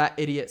 Well, that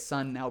idiot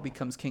son now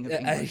becomes king of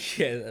England.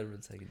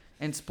 Edward II.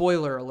 And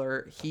spoiler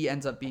alert, he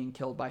ends up being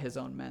killed by his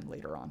own men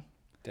later on.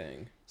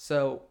 Dang.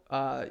 So,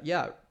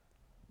 another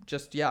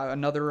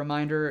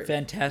reminder.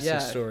 Fantastic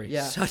story.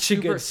 Yeah, Such a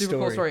good story. Super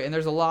cool story. And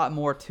there's a lot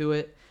more to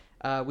it.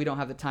 We don't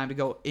have the time to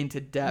go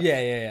into depth.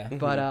 Yeah.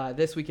 But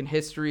This Week in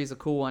History is a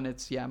cool one.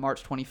 It's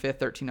March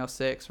 25th,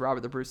 1306. Robert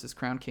the Bruce is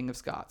crowned King of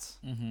Scots.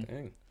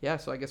 Dang. Yeah,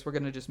 so I guess we're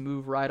gonna just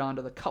move right on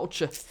to the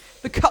culture.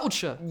 The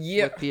culture.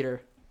 Yeah. With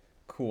Peter.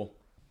 Cool.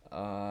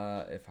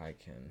 If I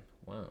can.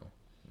 Wow.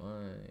 My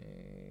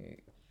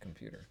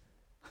computer.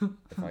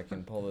 If I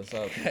can pull this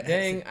up.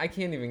 Dang, I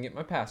can't even get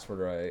my password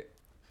right.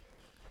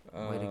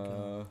 Way to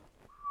go.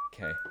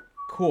 Okay.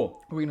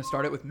 Cool. Are we gonna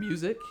start it with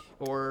music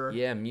or?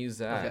 Yeah,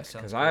 music. Okay,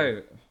 Because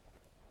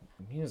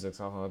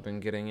music's all I've been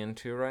getting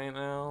into right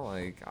now.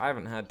 Like, I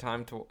haven't had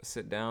time to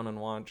sit down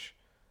and watch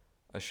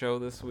a show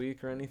this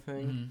week or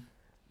anything.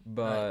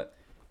 But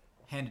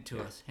hand it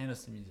to us. Hand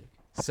us the music.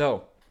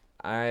 So,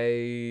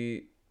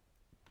 I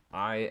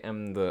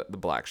am the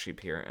black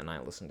sheep here, and I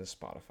listen to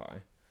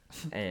Spotify.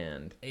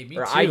 And Hey, me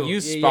or too. I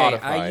use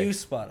Spotify. I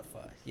use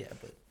Spotify. Yeah,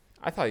 but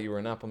I thought you were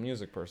an Apple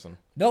Music person.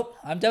 nope.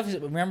 I'm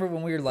definitely. Remember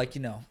when we were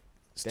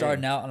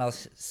starting out, and I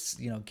was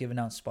giving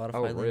out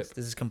Spotify links. Rip.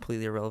 This is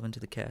completely irrelevant to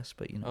the cast,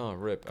 but Oh,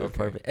 rip. good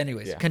part of Okay. it.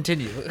 Anyways, Yeah.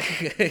 continue.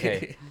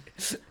 Okay.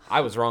 I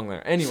was wrong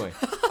there. Anyway,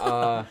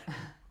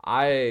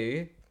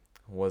 I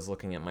was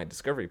looking at my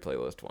Discovery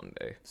playlist one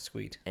day,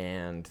 Sweet.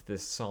 and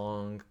this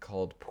song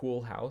called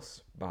Pool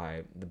House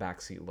by the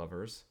Backseat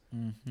Lovers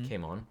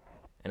came on,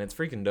 and it's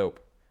freaking dope.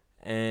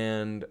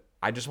 And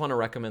I just want to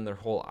recommend their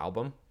whole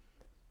album.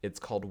 It's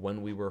called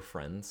When We Were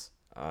Friends.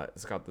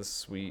 It's got this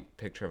sweet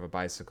picture of a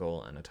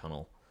bicycle and a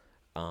tunnel.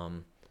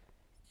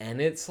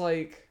 And it's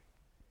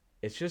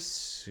just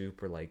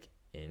super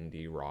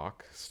indie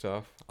rock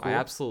stuff. Cool. I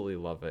absolutely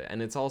love it.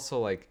 And it's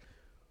also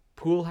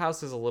Pool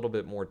House is a little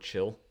bit more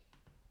chill.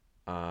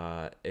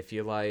 If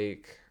you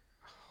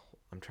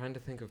I'm trying to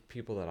think of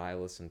people that I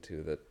listen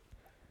to that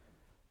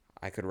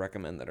I could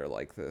recommend that are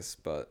like this,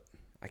 but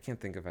I can't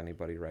think of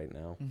anybody right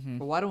now.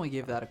 Well, why don't we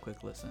give that a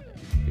quick listen?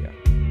 Yeah.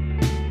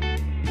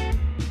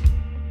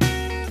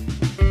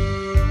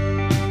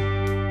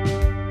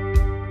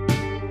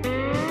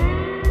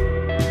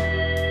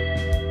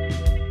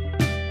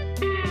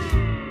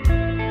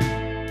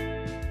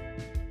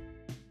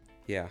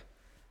 Yeah.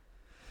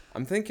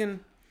 I'm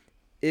thinking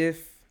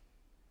if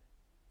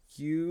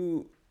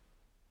you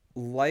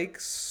like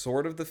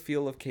sort of the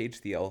feel of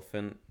Cage the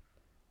Elephant,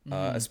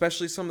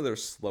 especially some of their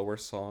slower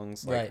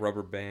songs like Right.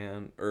 Rubber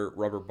Band or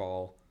Rubber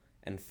Ball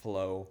and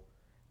Flow,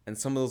 and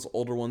some of those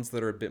older ones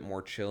that are a bit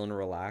more chill and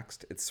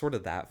relaxed, it's sort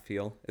of that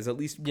feel. Is at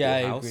least Yeah,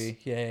 I Poolhouse. agree.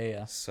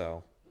 Yeah.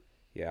 So,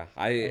 yeah,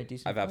 Alright,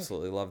 decent I've pick.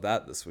 absolutely loved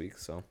that this week.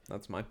 So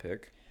that's my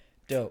pick.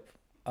 Dope.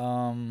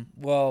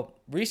 Well,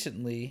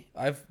 recently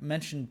I've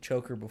mentioned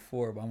Choker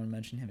before, but I'm gonna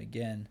mention him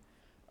again,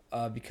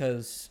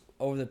 because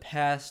over the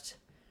past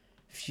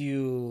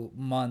few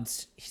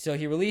months, so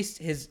he released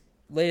his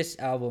latest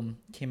album.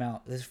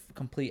 This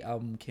complete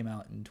album came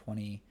out in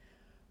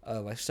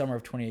summer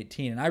of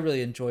 2018, and I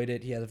really enjoyed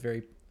it. He has a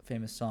very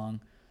famous song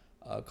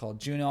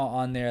called Juno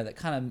on there that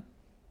kind of,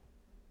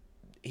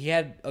 he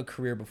had a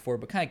career before,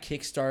 but kind of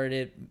kickstarted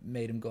it,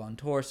 made him go on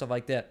tour, stuff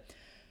like that.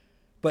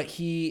 But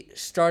he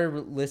started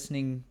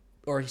releasing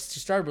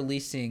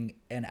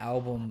an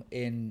album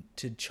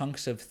into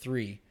chunks of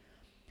 3.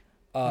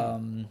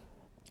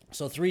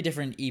 So 3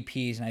 different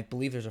EPs, and I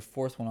believe there's a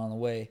 4th one on the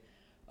way.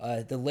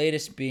 The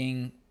latest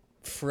being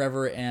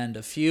Forever and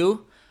a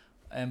Few,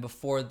 and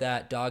before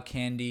that Dog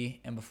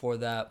Candy, and before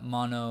that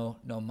Mono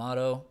no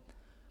Mato.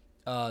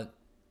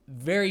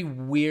 Very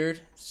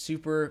weird,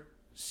 super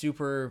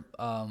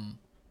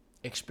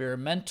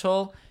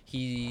experimental.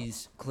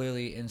 He's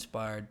clearly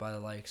inspired by the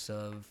likes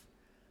of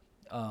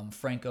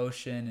Frank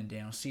Ocean and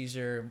Daniel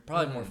Caesar.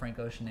 Probably more Frank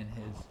Ocean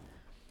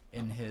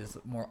in his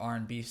more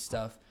R&B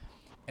stuff,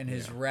 and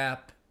his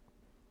rap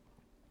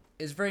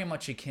is very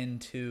much akin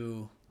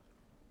to,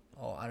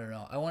 I don't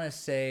know. I want to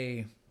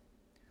say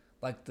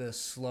like the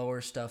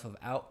slower stuff of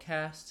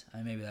Outkast.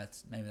 Maybe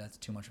that's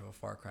too much of a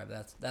far cry,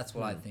 but that's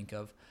what I think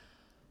of.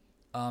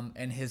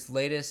 And his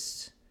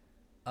latest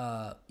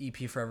EP,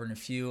 Forever and a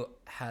Few,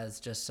 has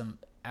just some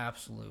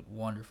absolute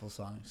wonderful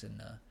songs,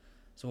 and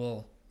so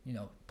we'll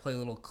play a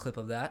little clip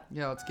of that.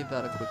 Yeah, let's give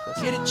that a quick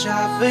listen. Get a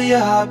job for your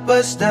heart,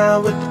 bust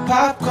down with the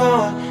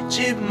popcorn.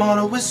 Cheap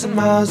model with some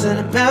miles and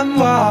a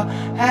memoir.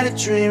 Had a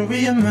dream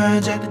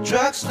re-emerge at the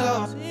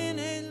drugstore.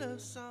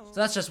 So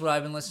that's just what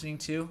I've been listening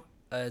to.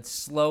 It's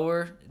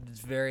slower. It's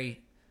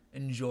very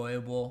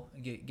enjoyable.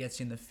 It gets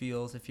you in the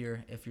feels if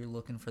you're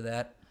looking for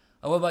that.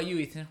 What about you,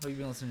 Ethan? What have you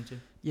been listening to?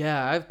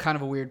 Yeah, I have kind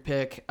of a weird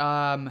pick.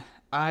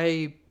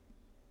 I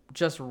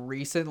just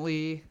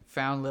recently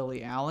found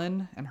Lily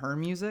Allen and her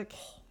music.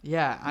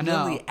 Yeah, I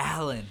know. Lily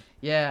Allen.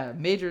 Yeah,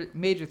 major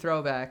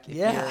throwback.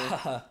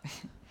 Yeah.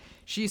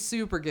 She's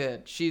super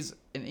good. She's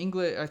an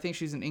England. I think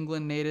she's an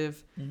England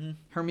native. Mm-hmm.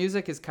 Her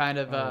music is kind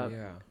of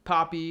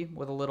poppy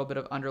with a little bit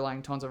of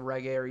underlying tones of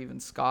reggae or even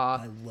ska.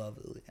 I love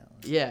Lily Allen.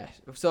 Yeah.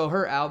 So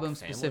her album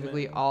Family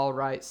specifically, Man? All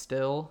Right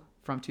Still,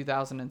 from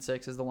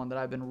 2006, is the one that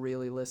I've been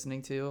really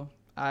listening to.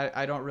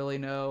 I don't really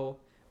know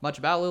much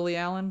about Lily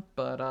Allen,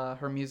 but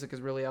her music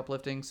is really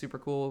uplifting, super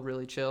cool,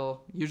 really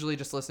chill. Usually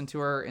just listen to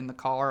her in the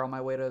car on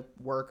my way to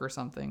work or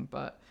something.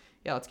 But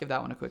yeah, let's give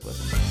that one a quick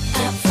listen.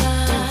 At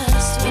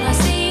first, when I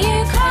see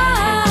you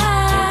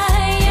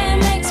cry, it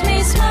makes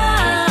me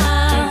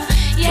smile.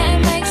 Yeah,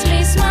 it makes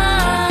me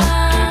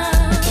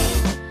smile.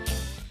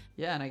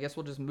 Yeah, and I guess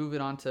we'll just move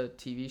it on to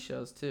TV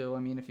shows too. I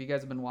mean, if you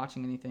guys have been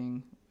watching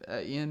anything,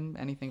 Ian,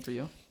 anything for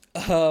you?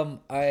 Have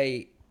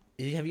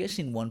you guys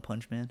seen One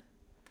Punch Man?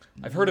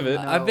 I've heard of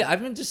it. No.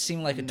 I've been just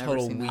seeing like a Never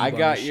total seen that. weeb I on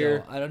got the your-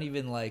 show. I don't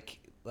even like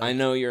I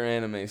know your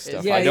anime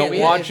stuff. Yeah, I don't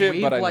yeah, watch is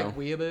it, but I weeb know. like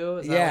weeaboo?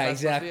 Is that what yeah, that's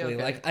supposed to be? exactly.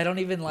 Okay. Like I don't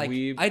even like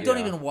Weeb, I don't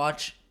yeah. even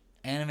watch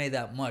anime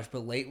that much,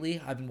 but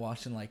lately I've been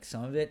watching like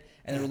some of it,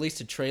 and they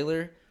released a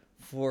trailer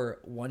for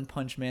One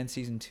Punch Man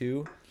season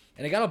 2,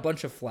 and it got a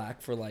bunch of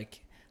flack for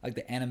like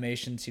the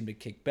animation seemed to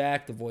kick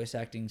back, the voice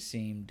acting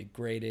seemed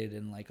degraded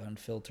and like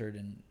unfiltered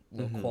and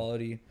low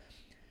quality.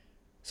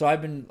 So I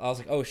was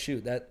like, oh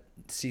shoot, that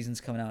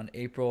season's coming out in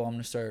April. I'm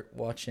gonna start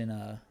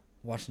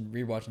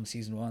rewatching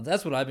season 1.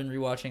 That's what I've been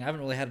rewatching. I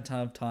haven't really had a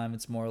ton of time.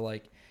 It's more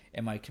like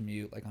in my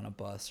commute, like on a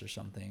bus or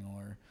something,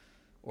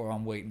 or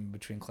I'm waiting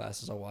between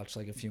classes. I'll watch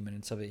like a few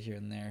minutes of it here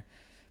and there.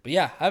 But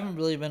yeah, I haven't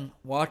really been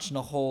watching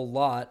a whole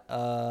lot.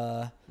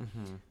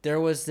 There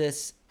was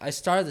I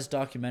started this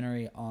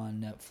documentary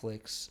on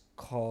Netflix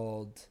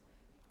called,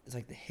 it's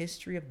like the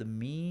history of the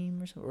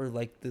meme or something, or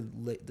like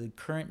the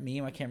current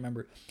meme. I can't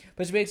remember,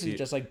 but it's basically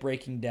just like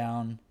breaking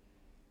down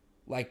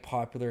like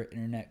popular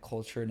internet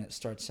culture, and it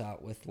starts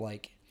out with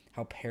like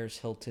how Paris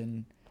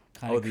Hilton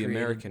kind of the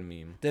American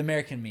meme. the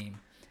American meme,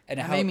 and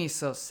That how made me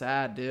so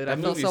sad, dude. I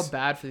That feel so movie's-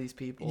 bad for these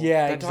people.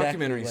 yeah, That exactly.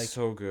 documentary is like,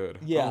 so good.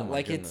 yeah, Oh my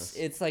like goodness.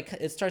 it's like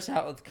it starts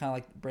out with kind of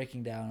like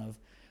breaking down of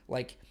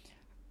like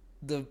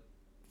the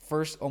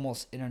first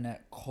almost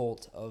internet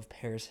cult of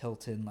Paris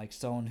Hilton, like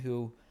someone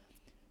who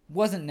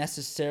wasn't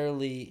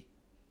necessarily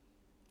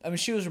I mean,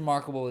 she was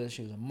remarkable that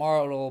she was a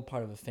model,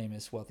 part of a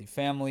famous, wealthy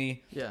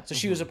family. Yeah. So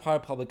she was a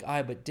part of public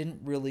eye, but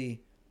didn't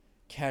really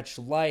catch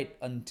light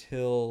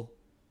until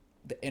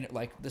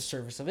the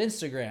surface of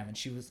Instagram, and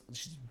she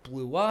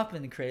blew up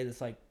and created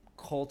this like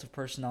cult of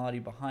personality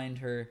behind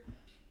her,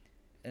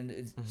 and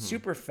it's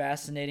super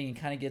fascinating and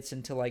kind of gets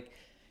into like,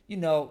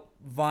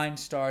 Vine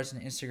stars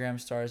and Instagram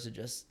stars that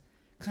just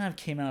kind of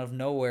came out of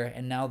nowhere,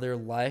 and now their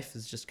life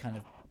is just kind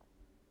of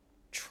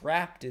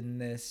trapped in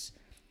this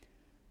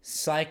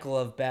cycle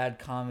of bad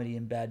comedy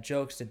and bad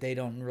jokes that they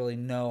don't really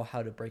know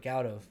how to break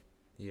out of.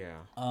 Yeah.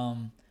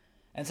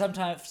 And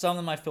sometimes some of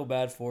them I feel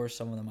bad for,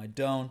 some of them I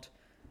don't.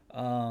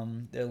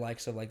 They're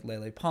likes of like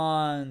Lele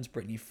Pons,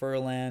 Brittany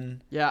Furlan.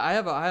 Yeah, I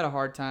had a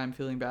hard time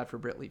feeling bad for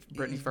Brittany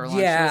Furlan.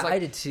 Yeah, she was like, I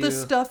did too. The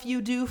stuff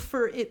you do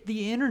for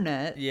the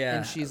internet. Yeah.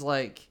 And she's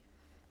like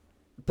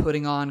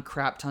putting on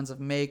crap tons of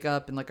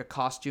makeup and like a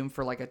costume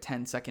for like a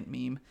 10-second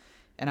meme.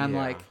 And I'm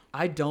Yeah. like,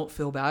 I don't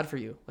feel bad for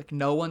you. Like,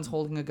 no one's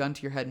holding a gun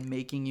to your head and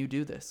making you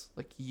do this.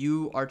 Like,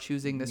 you are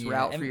choosing this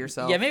route for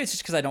yourself. Yeah, maybe it's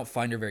just because I don't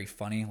find her very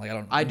funny. Like,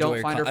 I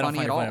don't find her funny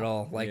at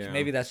all. Like, Yeah.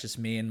 maybe that's just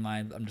me and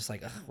I'm just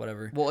like, ugh,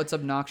 whatever. Well, it's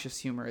obnoxious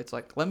humor. It's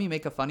like, let me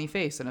make a funny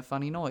face and a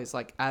funny noise,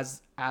 like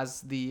as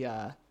the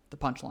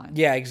punchline.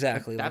 Yeah,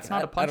 exactly. That's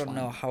like, not a I don't punchline.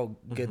 know how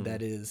good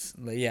that is.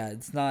 Like, yeah,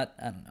 it's not.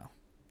 I don't know.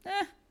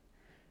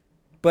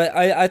 But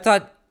I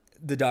thought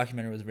the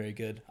documentary was very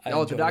good. I Oh,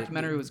 the enjoyed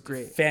documentary was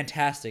great.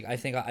 Fantastic. I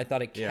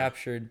thought it Yeah.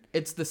 captured.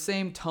 It's the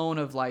same tone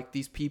of like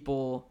these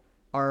people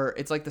are.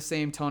 It's like the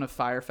same tone of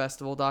Fire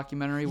Festival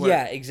documentary. Where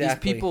Yeah,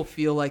 exactly. These people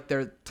feel like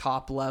they're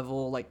top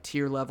level, like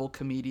tier level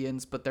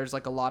comedians, but there's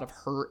like a lot of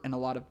hurt and a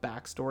lot of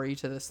backstory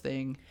to this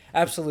thing.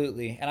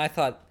 Absolutely. And I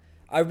thought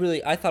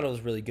it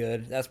was really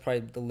good. That's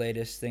probably the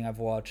latest thing I've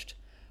watched.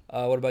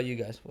 What about you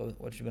guys?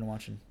 What you been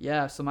watching?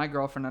 Yeah, so my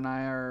girlfriend and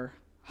I are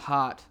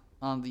hot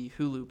on the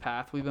Hulu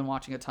path. We've been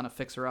watching a ton of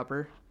Fixer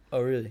Upper.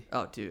 Oh, really?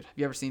 Oh, dude, have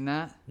you ever seen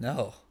that?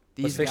 No.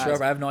 These Let's fix guys. it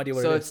up. I have no idea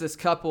what So it it's is. this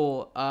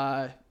couple.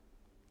 I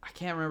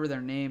can't remember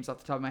their names off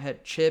the top of my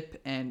head. Chip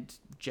and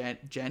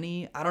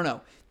Jenny. I don't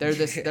know. They're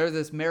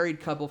this married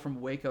couple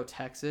from Waco,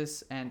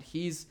 Texas, and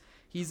he's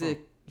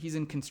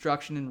in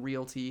construction and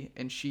realty,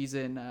 and she's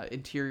in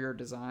interior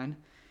design,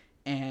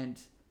 and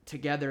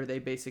together they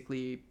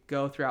basically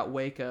go throughout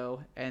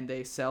Waco and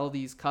they sell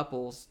these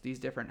couples these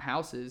different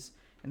houses.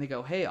 And they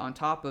go, hey, on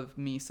top of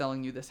me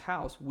selling you this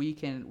house,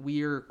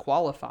 we're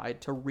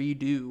qualified to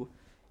redo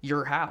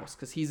your house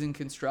because he's in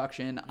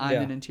construction,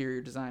 I'm in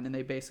interior design. And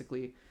they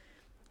basically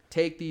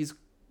take these,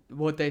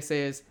 what they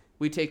say is,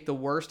 we take the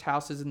worst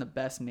houses in the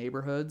best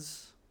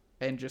neighborhoods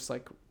and just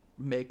like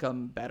make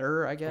them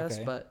better, I guess.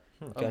 Okay. But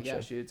oh my Gotcha.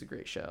 gosh, dude, it's a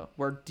great show.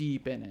 We're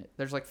deep in it.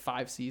 There's like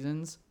 5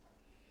 seasons.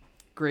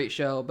 Great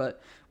show. But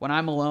when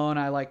I'm alone,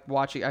 I like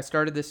watching. I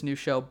started this new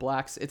show,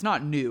 It's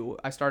not new.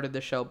 I started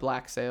this show,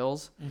 Black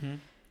Sails. Mm-hmm.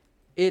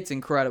 It's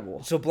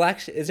incredible. So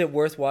is it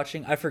worth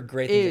watching? I've heard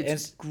great things.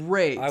 It's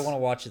great. I want to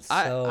watch it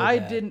so I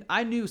bad.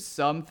 I knew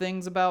some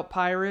things about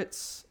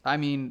pirates. I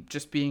mean,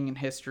 just being in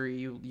history,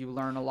 you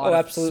learn a lot of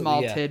absolutely,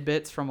 small yeah.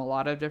 tidbits from a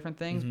lot of different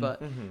things.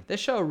 But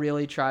this show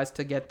really tries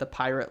to get the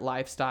pirate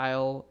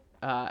lifestyle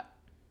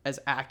as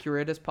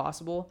accurate as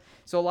possible.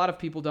 So a lot of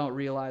people don't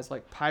realize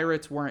like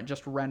pirates weren't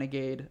just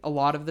renegade. A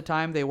lot of the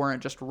time, they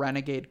weren't just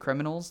renegade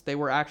criminals. They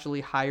were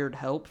actually hired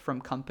help from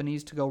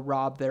companies to go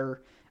rob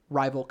their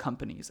rival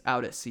companies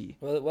out at sea.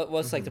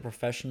 What's like the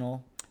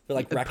professional?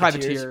 Like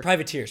Privateer.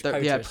 Privateers.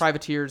 Yeah,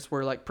 privateers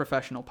were like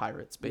professional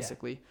pirates,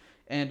 basically.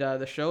 And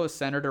the show is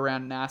centered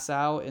around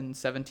Nassau in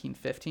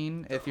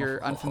 1715. If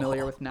you're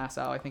unfamiliar with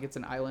Nassau, I think it's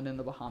an island in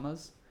the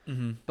Bahamas.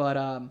 Mm-hmm.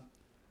 But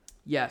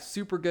yeah,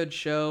 super good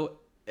show.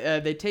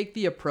 They take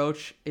the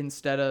approach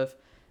instead of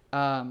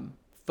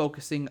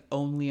focusing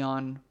only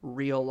on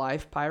real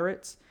life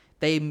pirates.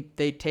 They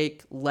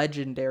take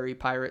legendary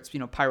pirates,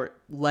 pirate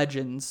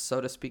legends,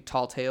 so to speak,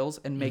 tall tales,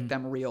 and make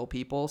them real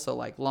people. So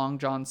like Long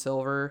John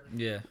Silver,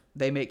 Yeah,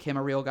 they make him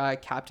a real guy.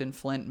 Captain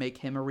Flint, make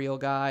him a real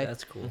guy.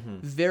 that's cool.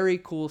 Very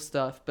cool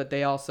stuff. But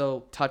they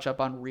also touch up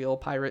on real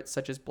pirates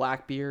such as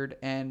Blackbeard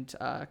and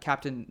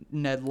Captain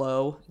Ned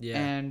Lowe. Yeah.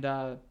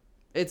 And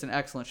it's an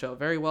excellent show.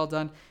 Very well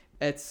done.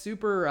 It's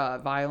super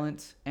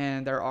violent,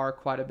 and there are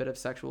quite a bit of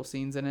sexual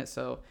scenes in it.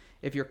 So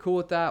if you're cool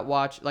with that,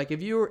 watch. Like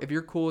if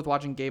you're cool with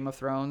watching Game of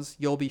Thrones,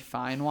 you'll be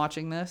fine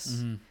watching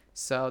this.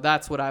 So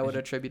that's what I would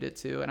attribute it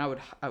to, and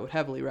I would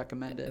heavily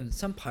recommend it. And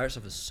some pirate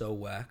stuff is so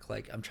whack.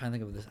 Like I'm trying to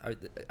think of this.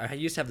 I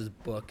used to have this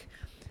book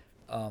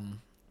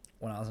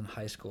when I was in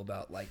high school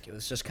about like it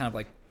was just kind of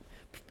like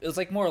it was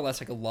like more or less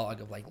like a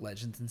log of like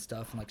legends and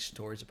stuff and like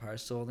stories of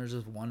pirates. So there's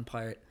this one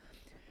pirate.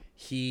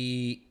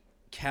 He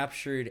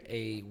captured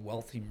a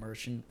wealthy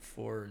merchant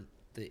for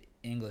the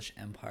English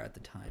Empire at the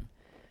time,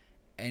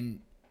 and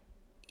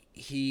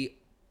he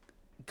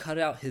cut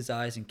out his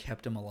eyes and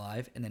kept him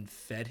alive, and then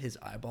fed his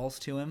eyeballs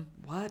to him.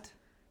 What?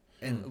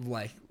 And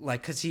like,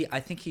 cause I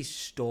think he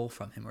stole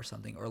from him or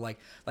something, or like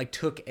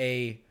took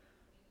he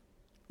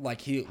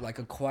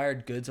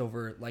acquired goods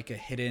over like a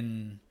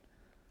hidden,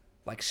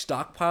 like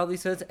stockpile. He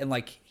says, and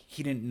like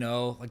he didn't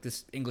know, like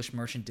this English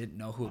merchant didn't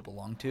know who it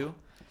belonged to.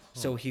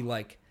 So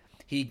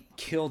he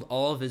killed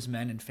all of his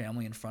men and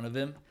family in front of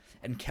him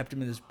and kept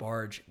him in this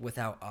barge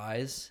without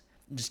eyes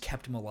and just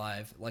kept him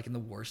alive, like in the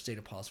worst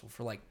state possible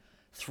for like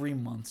 3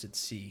 months at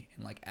sea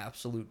in like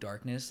absolute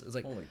darkness. It was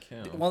like Holy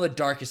cow. one of the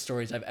darkest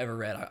stories I've ever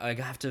read. I'm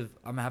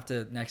gonna have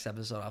to next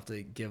episode. I'll have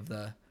to give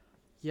the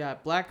Yeah,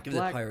 give the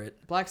pirate.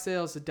 Black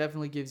Sails, it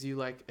definitely gives you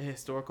like a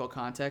historical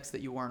context that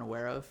you weren't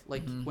aware of.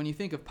 Like when you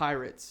think of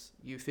pirates,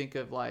 you think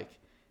of like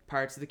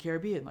Pirates of the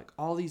Caribbean, like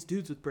all these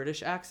dudes with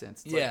British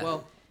accents. It's Yeah. like,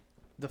 well,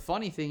 the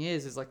funny thing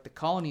is like the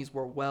colonies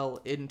were well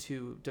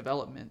into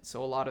development,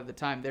 so a lot of the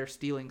time they're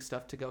stealing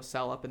stuff to go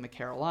sell up in the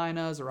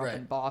Carolinas or up Right.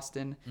 in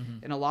Boston,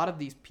 and a lot of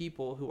these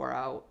people who are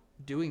out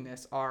doing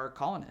this are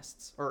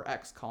colonists or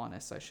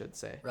ex-colonists, I should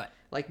say. Right.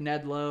 Like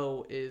Ned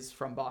Lowe is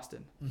from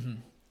Boston.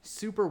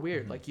 Super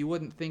weird. Like you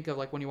wouldn't think of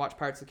like when you watch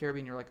Pirates of the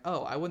Caribbean, you're like,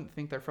 oh, I wouldn't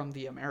think they're from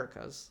the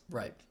Americas.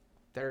 Right.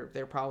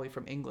 They're probably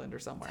from England or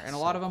somewhere, and a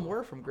lot of them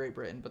were from Great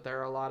Britain. But there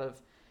are a lot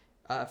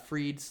of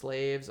freed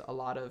slaves, a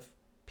lot of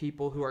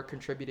people who are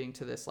contributing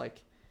to this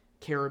like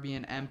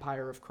Caribbean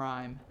empire of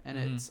crime, and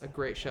it's a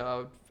great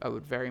show. I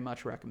would very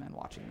much recommend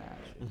watching that.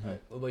 All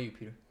right. What about you,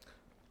 Peter?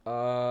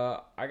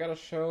 I got a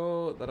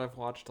show that I've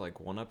watched like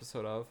one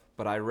episode of,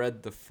 but I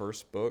read the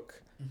first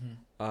book.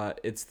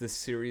 It's this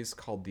series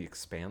called The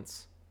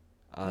Expanse.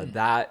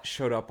 That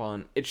showed up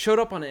on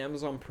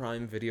Amazon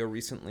Prime Video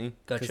recently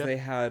because Gotcha. they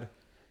had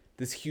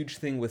this huge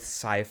thing with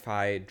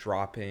sci-fi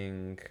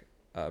dropping,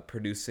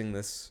 producing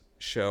this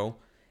show,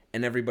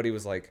 and everybody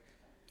was like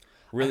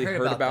really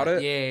heard about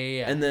that. it.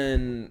 Yeah. And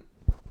then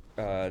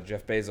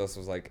Jeff Bezos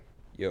was like,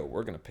 "Yo,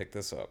 we're gonna pick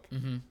this up."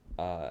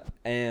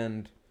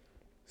 And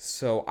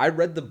so I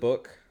read the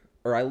book,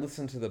 or I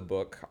listened to the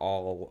book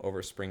all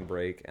over spring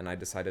break, and I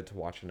decided to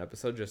watch an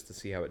episode just to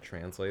see how it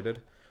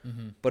translated.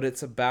 But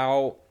it's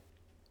about,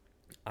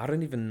 I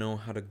don't even know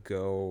how to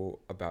go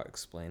about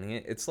explaining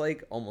it. It's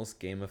like almost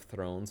Game of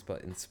Thrones,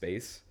 but in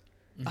space.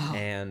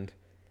 And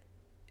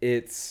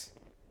it's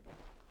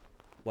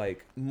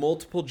like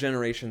multiple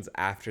generations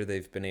after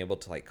they've been able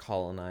to like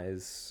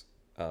colonize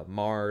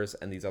Mars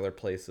and these other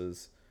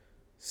places.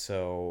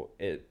 So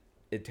it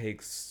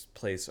takes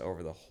place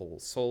over the whole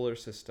solar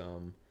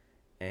system.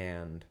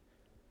 And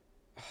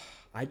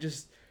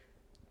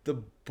the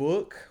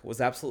book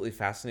was absolutely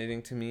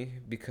fascinating to me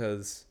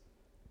because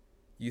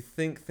you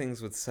think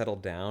things would settle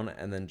down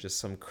and then just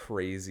some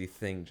crazy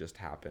thing just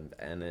happened,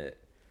 and it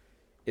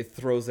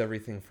throws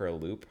everything for a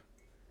loop.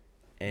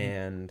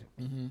 And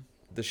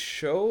the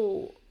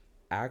show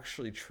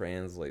actually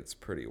translates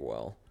pretty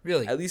well.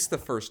 Really? At least the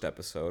first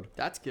episode.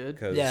 That's good.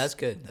 'Cause- Yeah, that's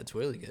good. That's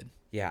really good.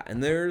 yeah,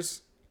 and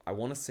there's, I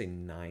want to say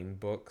 9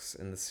 books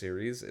in the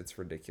series. It's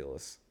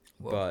ridiculous.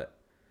 Whoa. But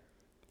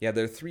yeah,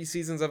 there are 3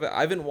 seasons of it.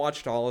 I haven't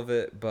watched all of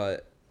it,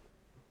 but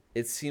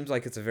it seems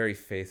like it's a very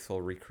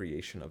faithful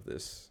recreation of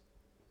this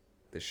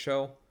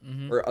show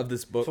or of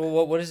this book.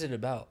 So what is it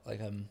about? Like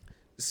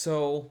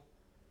So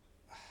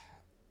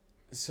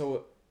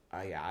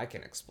yeah, I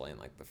can explain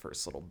like the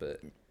first little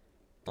bit.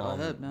 Go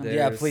ahead, man.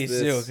 yeah, there's please do,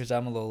 this- because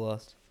I'm a little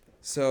lost.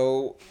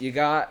 So you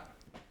got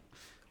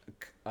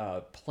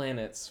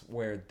planets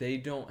where they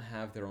don't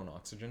have their own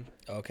oxygen,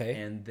 Okay.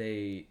 and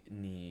they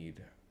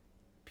need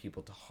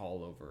people to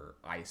haul over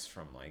ice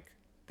from like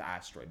the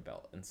asteroid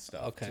belt and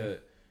stuff. Okay.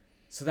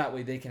 So that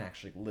way they can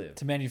actually live.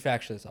 To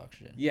manufacture this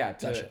oxygen. Yeah,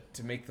 Gotcha.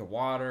 to make the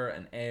water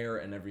and air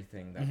and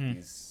everything that Mm-hmm.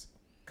 these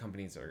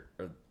companies or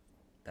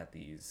that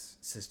these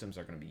systems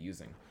are going to be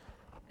using.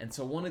 And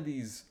so one of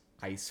these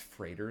ice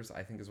freighters,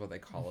 I think is what they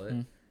call Mm-hmm.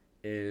 it,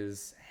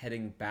 is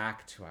heading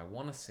back to, I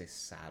want to say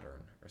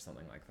Saturn or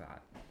something like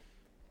that.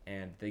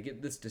 And they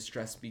get this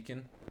distress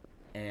beacon,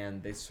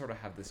 and they sort of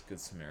have this Good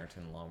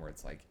Samaritan law where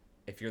it's like,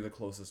 if you're the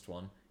closest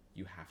one,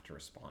 you have to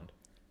respond.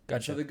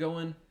 Gotcha. So they go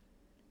in,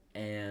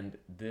 and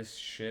this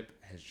ship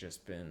has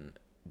just been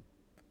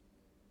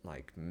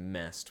like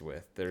messed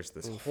with. There's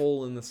this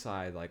hole in the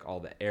side, like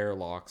all the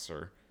airlocks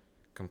are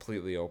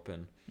completely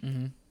open.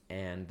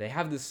 And they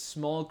have this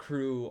small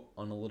crew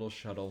on a little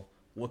shuttle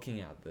looking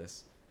at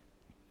this.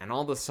 And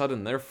all of a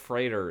sudden, their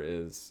freighter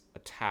is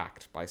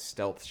attacked by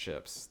stealth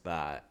ships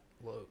that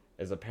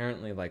is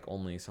apparently like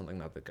only something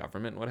that the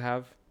government would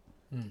have.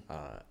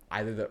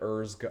 Either the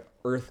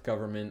Earth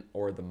government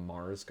or the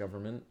Mars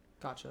government.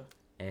 Gotcha.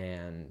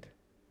 And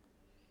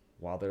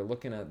while they're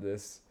looking at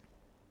this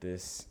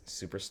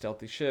super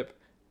stealthy ship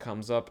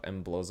comes up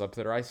and blows up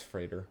their ice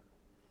freighter.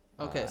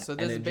 Okay, so and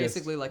this is it just-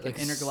 basically like an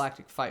like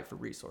intergalactic fight for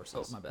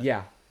resources. Oh, my bad.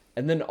 Yeah.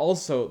 And then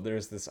also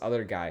there's this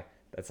other guy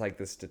that's like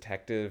this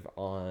detective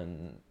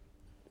on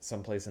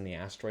someplace in the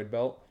asteroid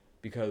belt,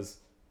 because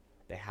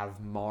they have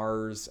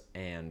Mars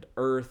and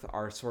Earth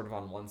are sort of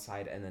on one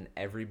side, and then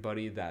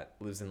everybody that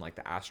lives in like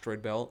the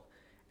asteroid belt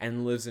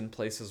and lives in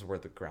places where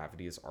the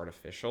gravity is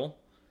artificial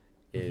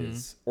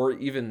is, or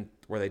even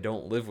where they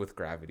don't live with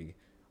gravity,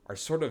 are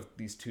sort of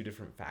these two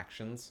different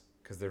factions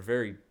because they're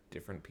very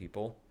different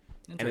people.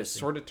 And it Interesting.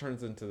 sort of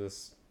turns into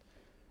this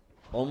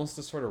almost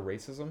a sort of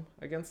racism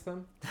against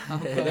them.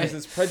 Okay. But there's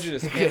this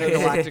prejudice.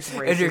 Intergalactic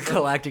racism.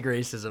 Intergalactic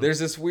racism. There's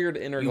this weird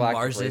intergalactic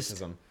Marxist.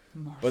 racism.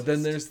 But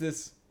then there's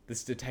this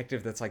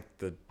detective that's like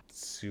the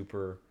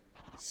super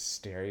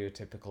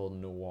stereotypical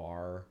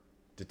noir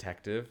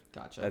detective.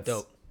 Gotcha. That's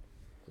Dope.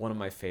 one of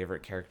my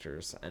favorite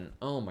characters. And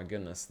oh my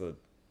goodness, the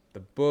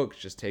book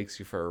just takes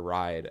you for a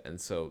ride. And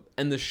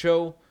the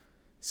show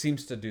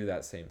seems to do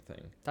that same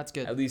thing. That's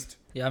good. At least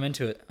Yeah, I'm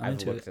into it.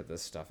 I've looked at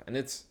this stuff, and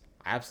I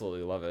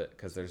absolutely love it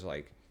because there's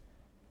like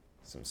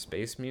some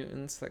space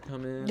mutants that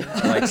come in,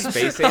 like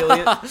space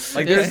aliens.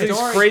 Like there's these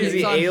story crazy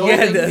keeps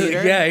aliens. unfolding, Peter.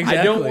 exactly.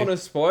 I don't want to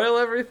spoil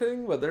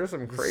everything, but there's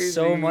some crazy,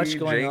 so much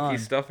going janky on.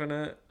 stuff in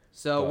it.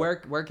 So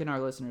But- where can our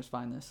listeners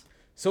find this?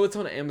 So it's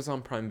on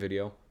Amazon Prime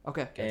Video.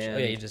 Okay. And Oh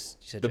yeah, you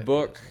said the Jeff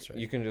book Bezos, that's right.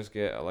 you can just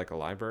get at like a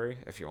library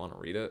if you want to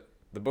read it.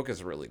 The book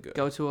is really good.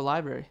 Go to a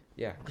library.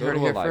 Yeah, You heard it to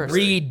a here first. library.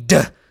 Read.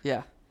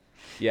 Yeah.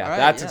 Yeah, All right,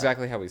 that's yeah.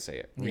 exactly how we say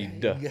it.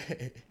 Read.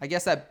 I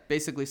guess that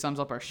basically sums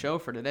up our show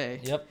for today.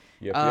 Yep.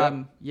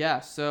 Yep. Yeah,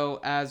 so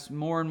as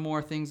more and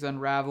more things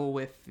unravel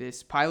with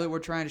this pilot we're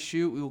trying to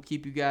shoot, we will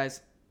keep you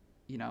guys,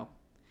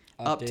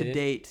 up to Updated.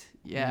 date.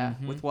 Yeah,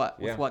 Mhm. with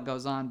what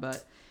goes on.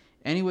 But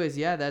anyways,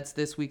 yeah, that's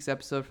this week's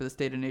episode for the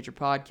State of Nature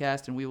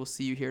podcast, and we will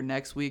see you here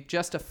next week.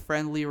 Just a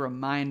friendly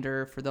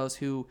reminder for those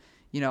who,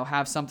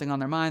 have something on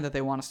their mind that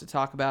they want us to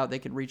talk about, they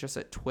can reach us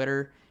at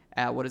Twitter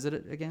at, what is it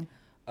again?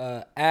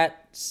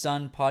 At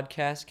Sun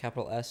Podcast,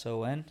 capital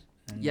SON.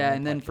 Yeah,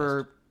 and then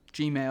for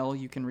Gmail,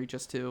 you can reach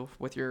us too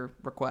with your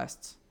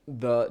requests.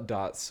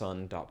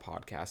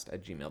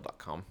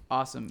 the.sun.podcast@gmail.com.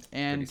 Awesome.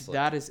 And slick.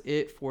 that is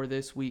it for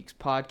this week's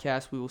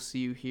podcast. We will see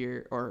you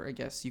here, or I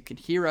guess you can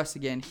hear us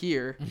again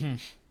here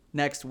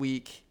next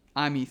week.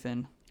 I'm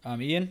Ethan,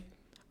 I'm Ian.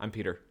 I'm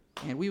Peter.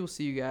 and we will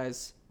see you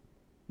guys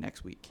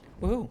next week.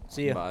 Woohoo.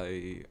 See ya.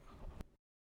 Bye.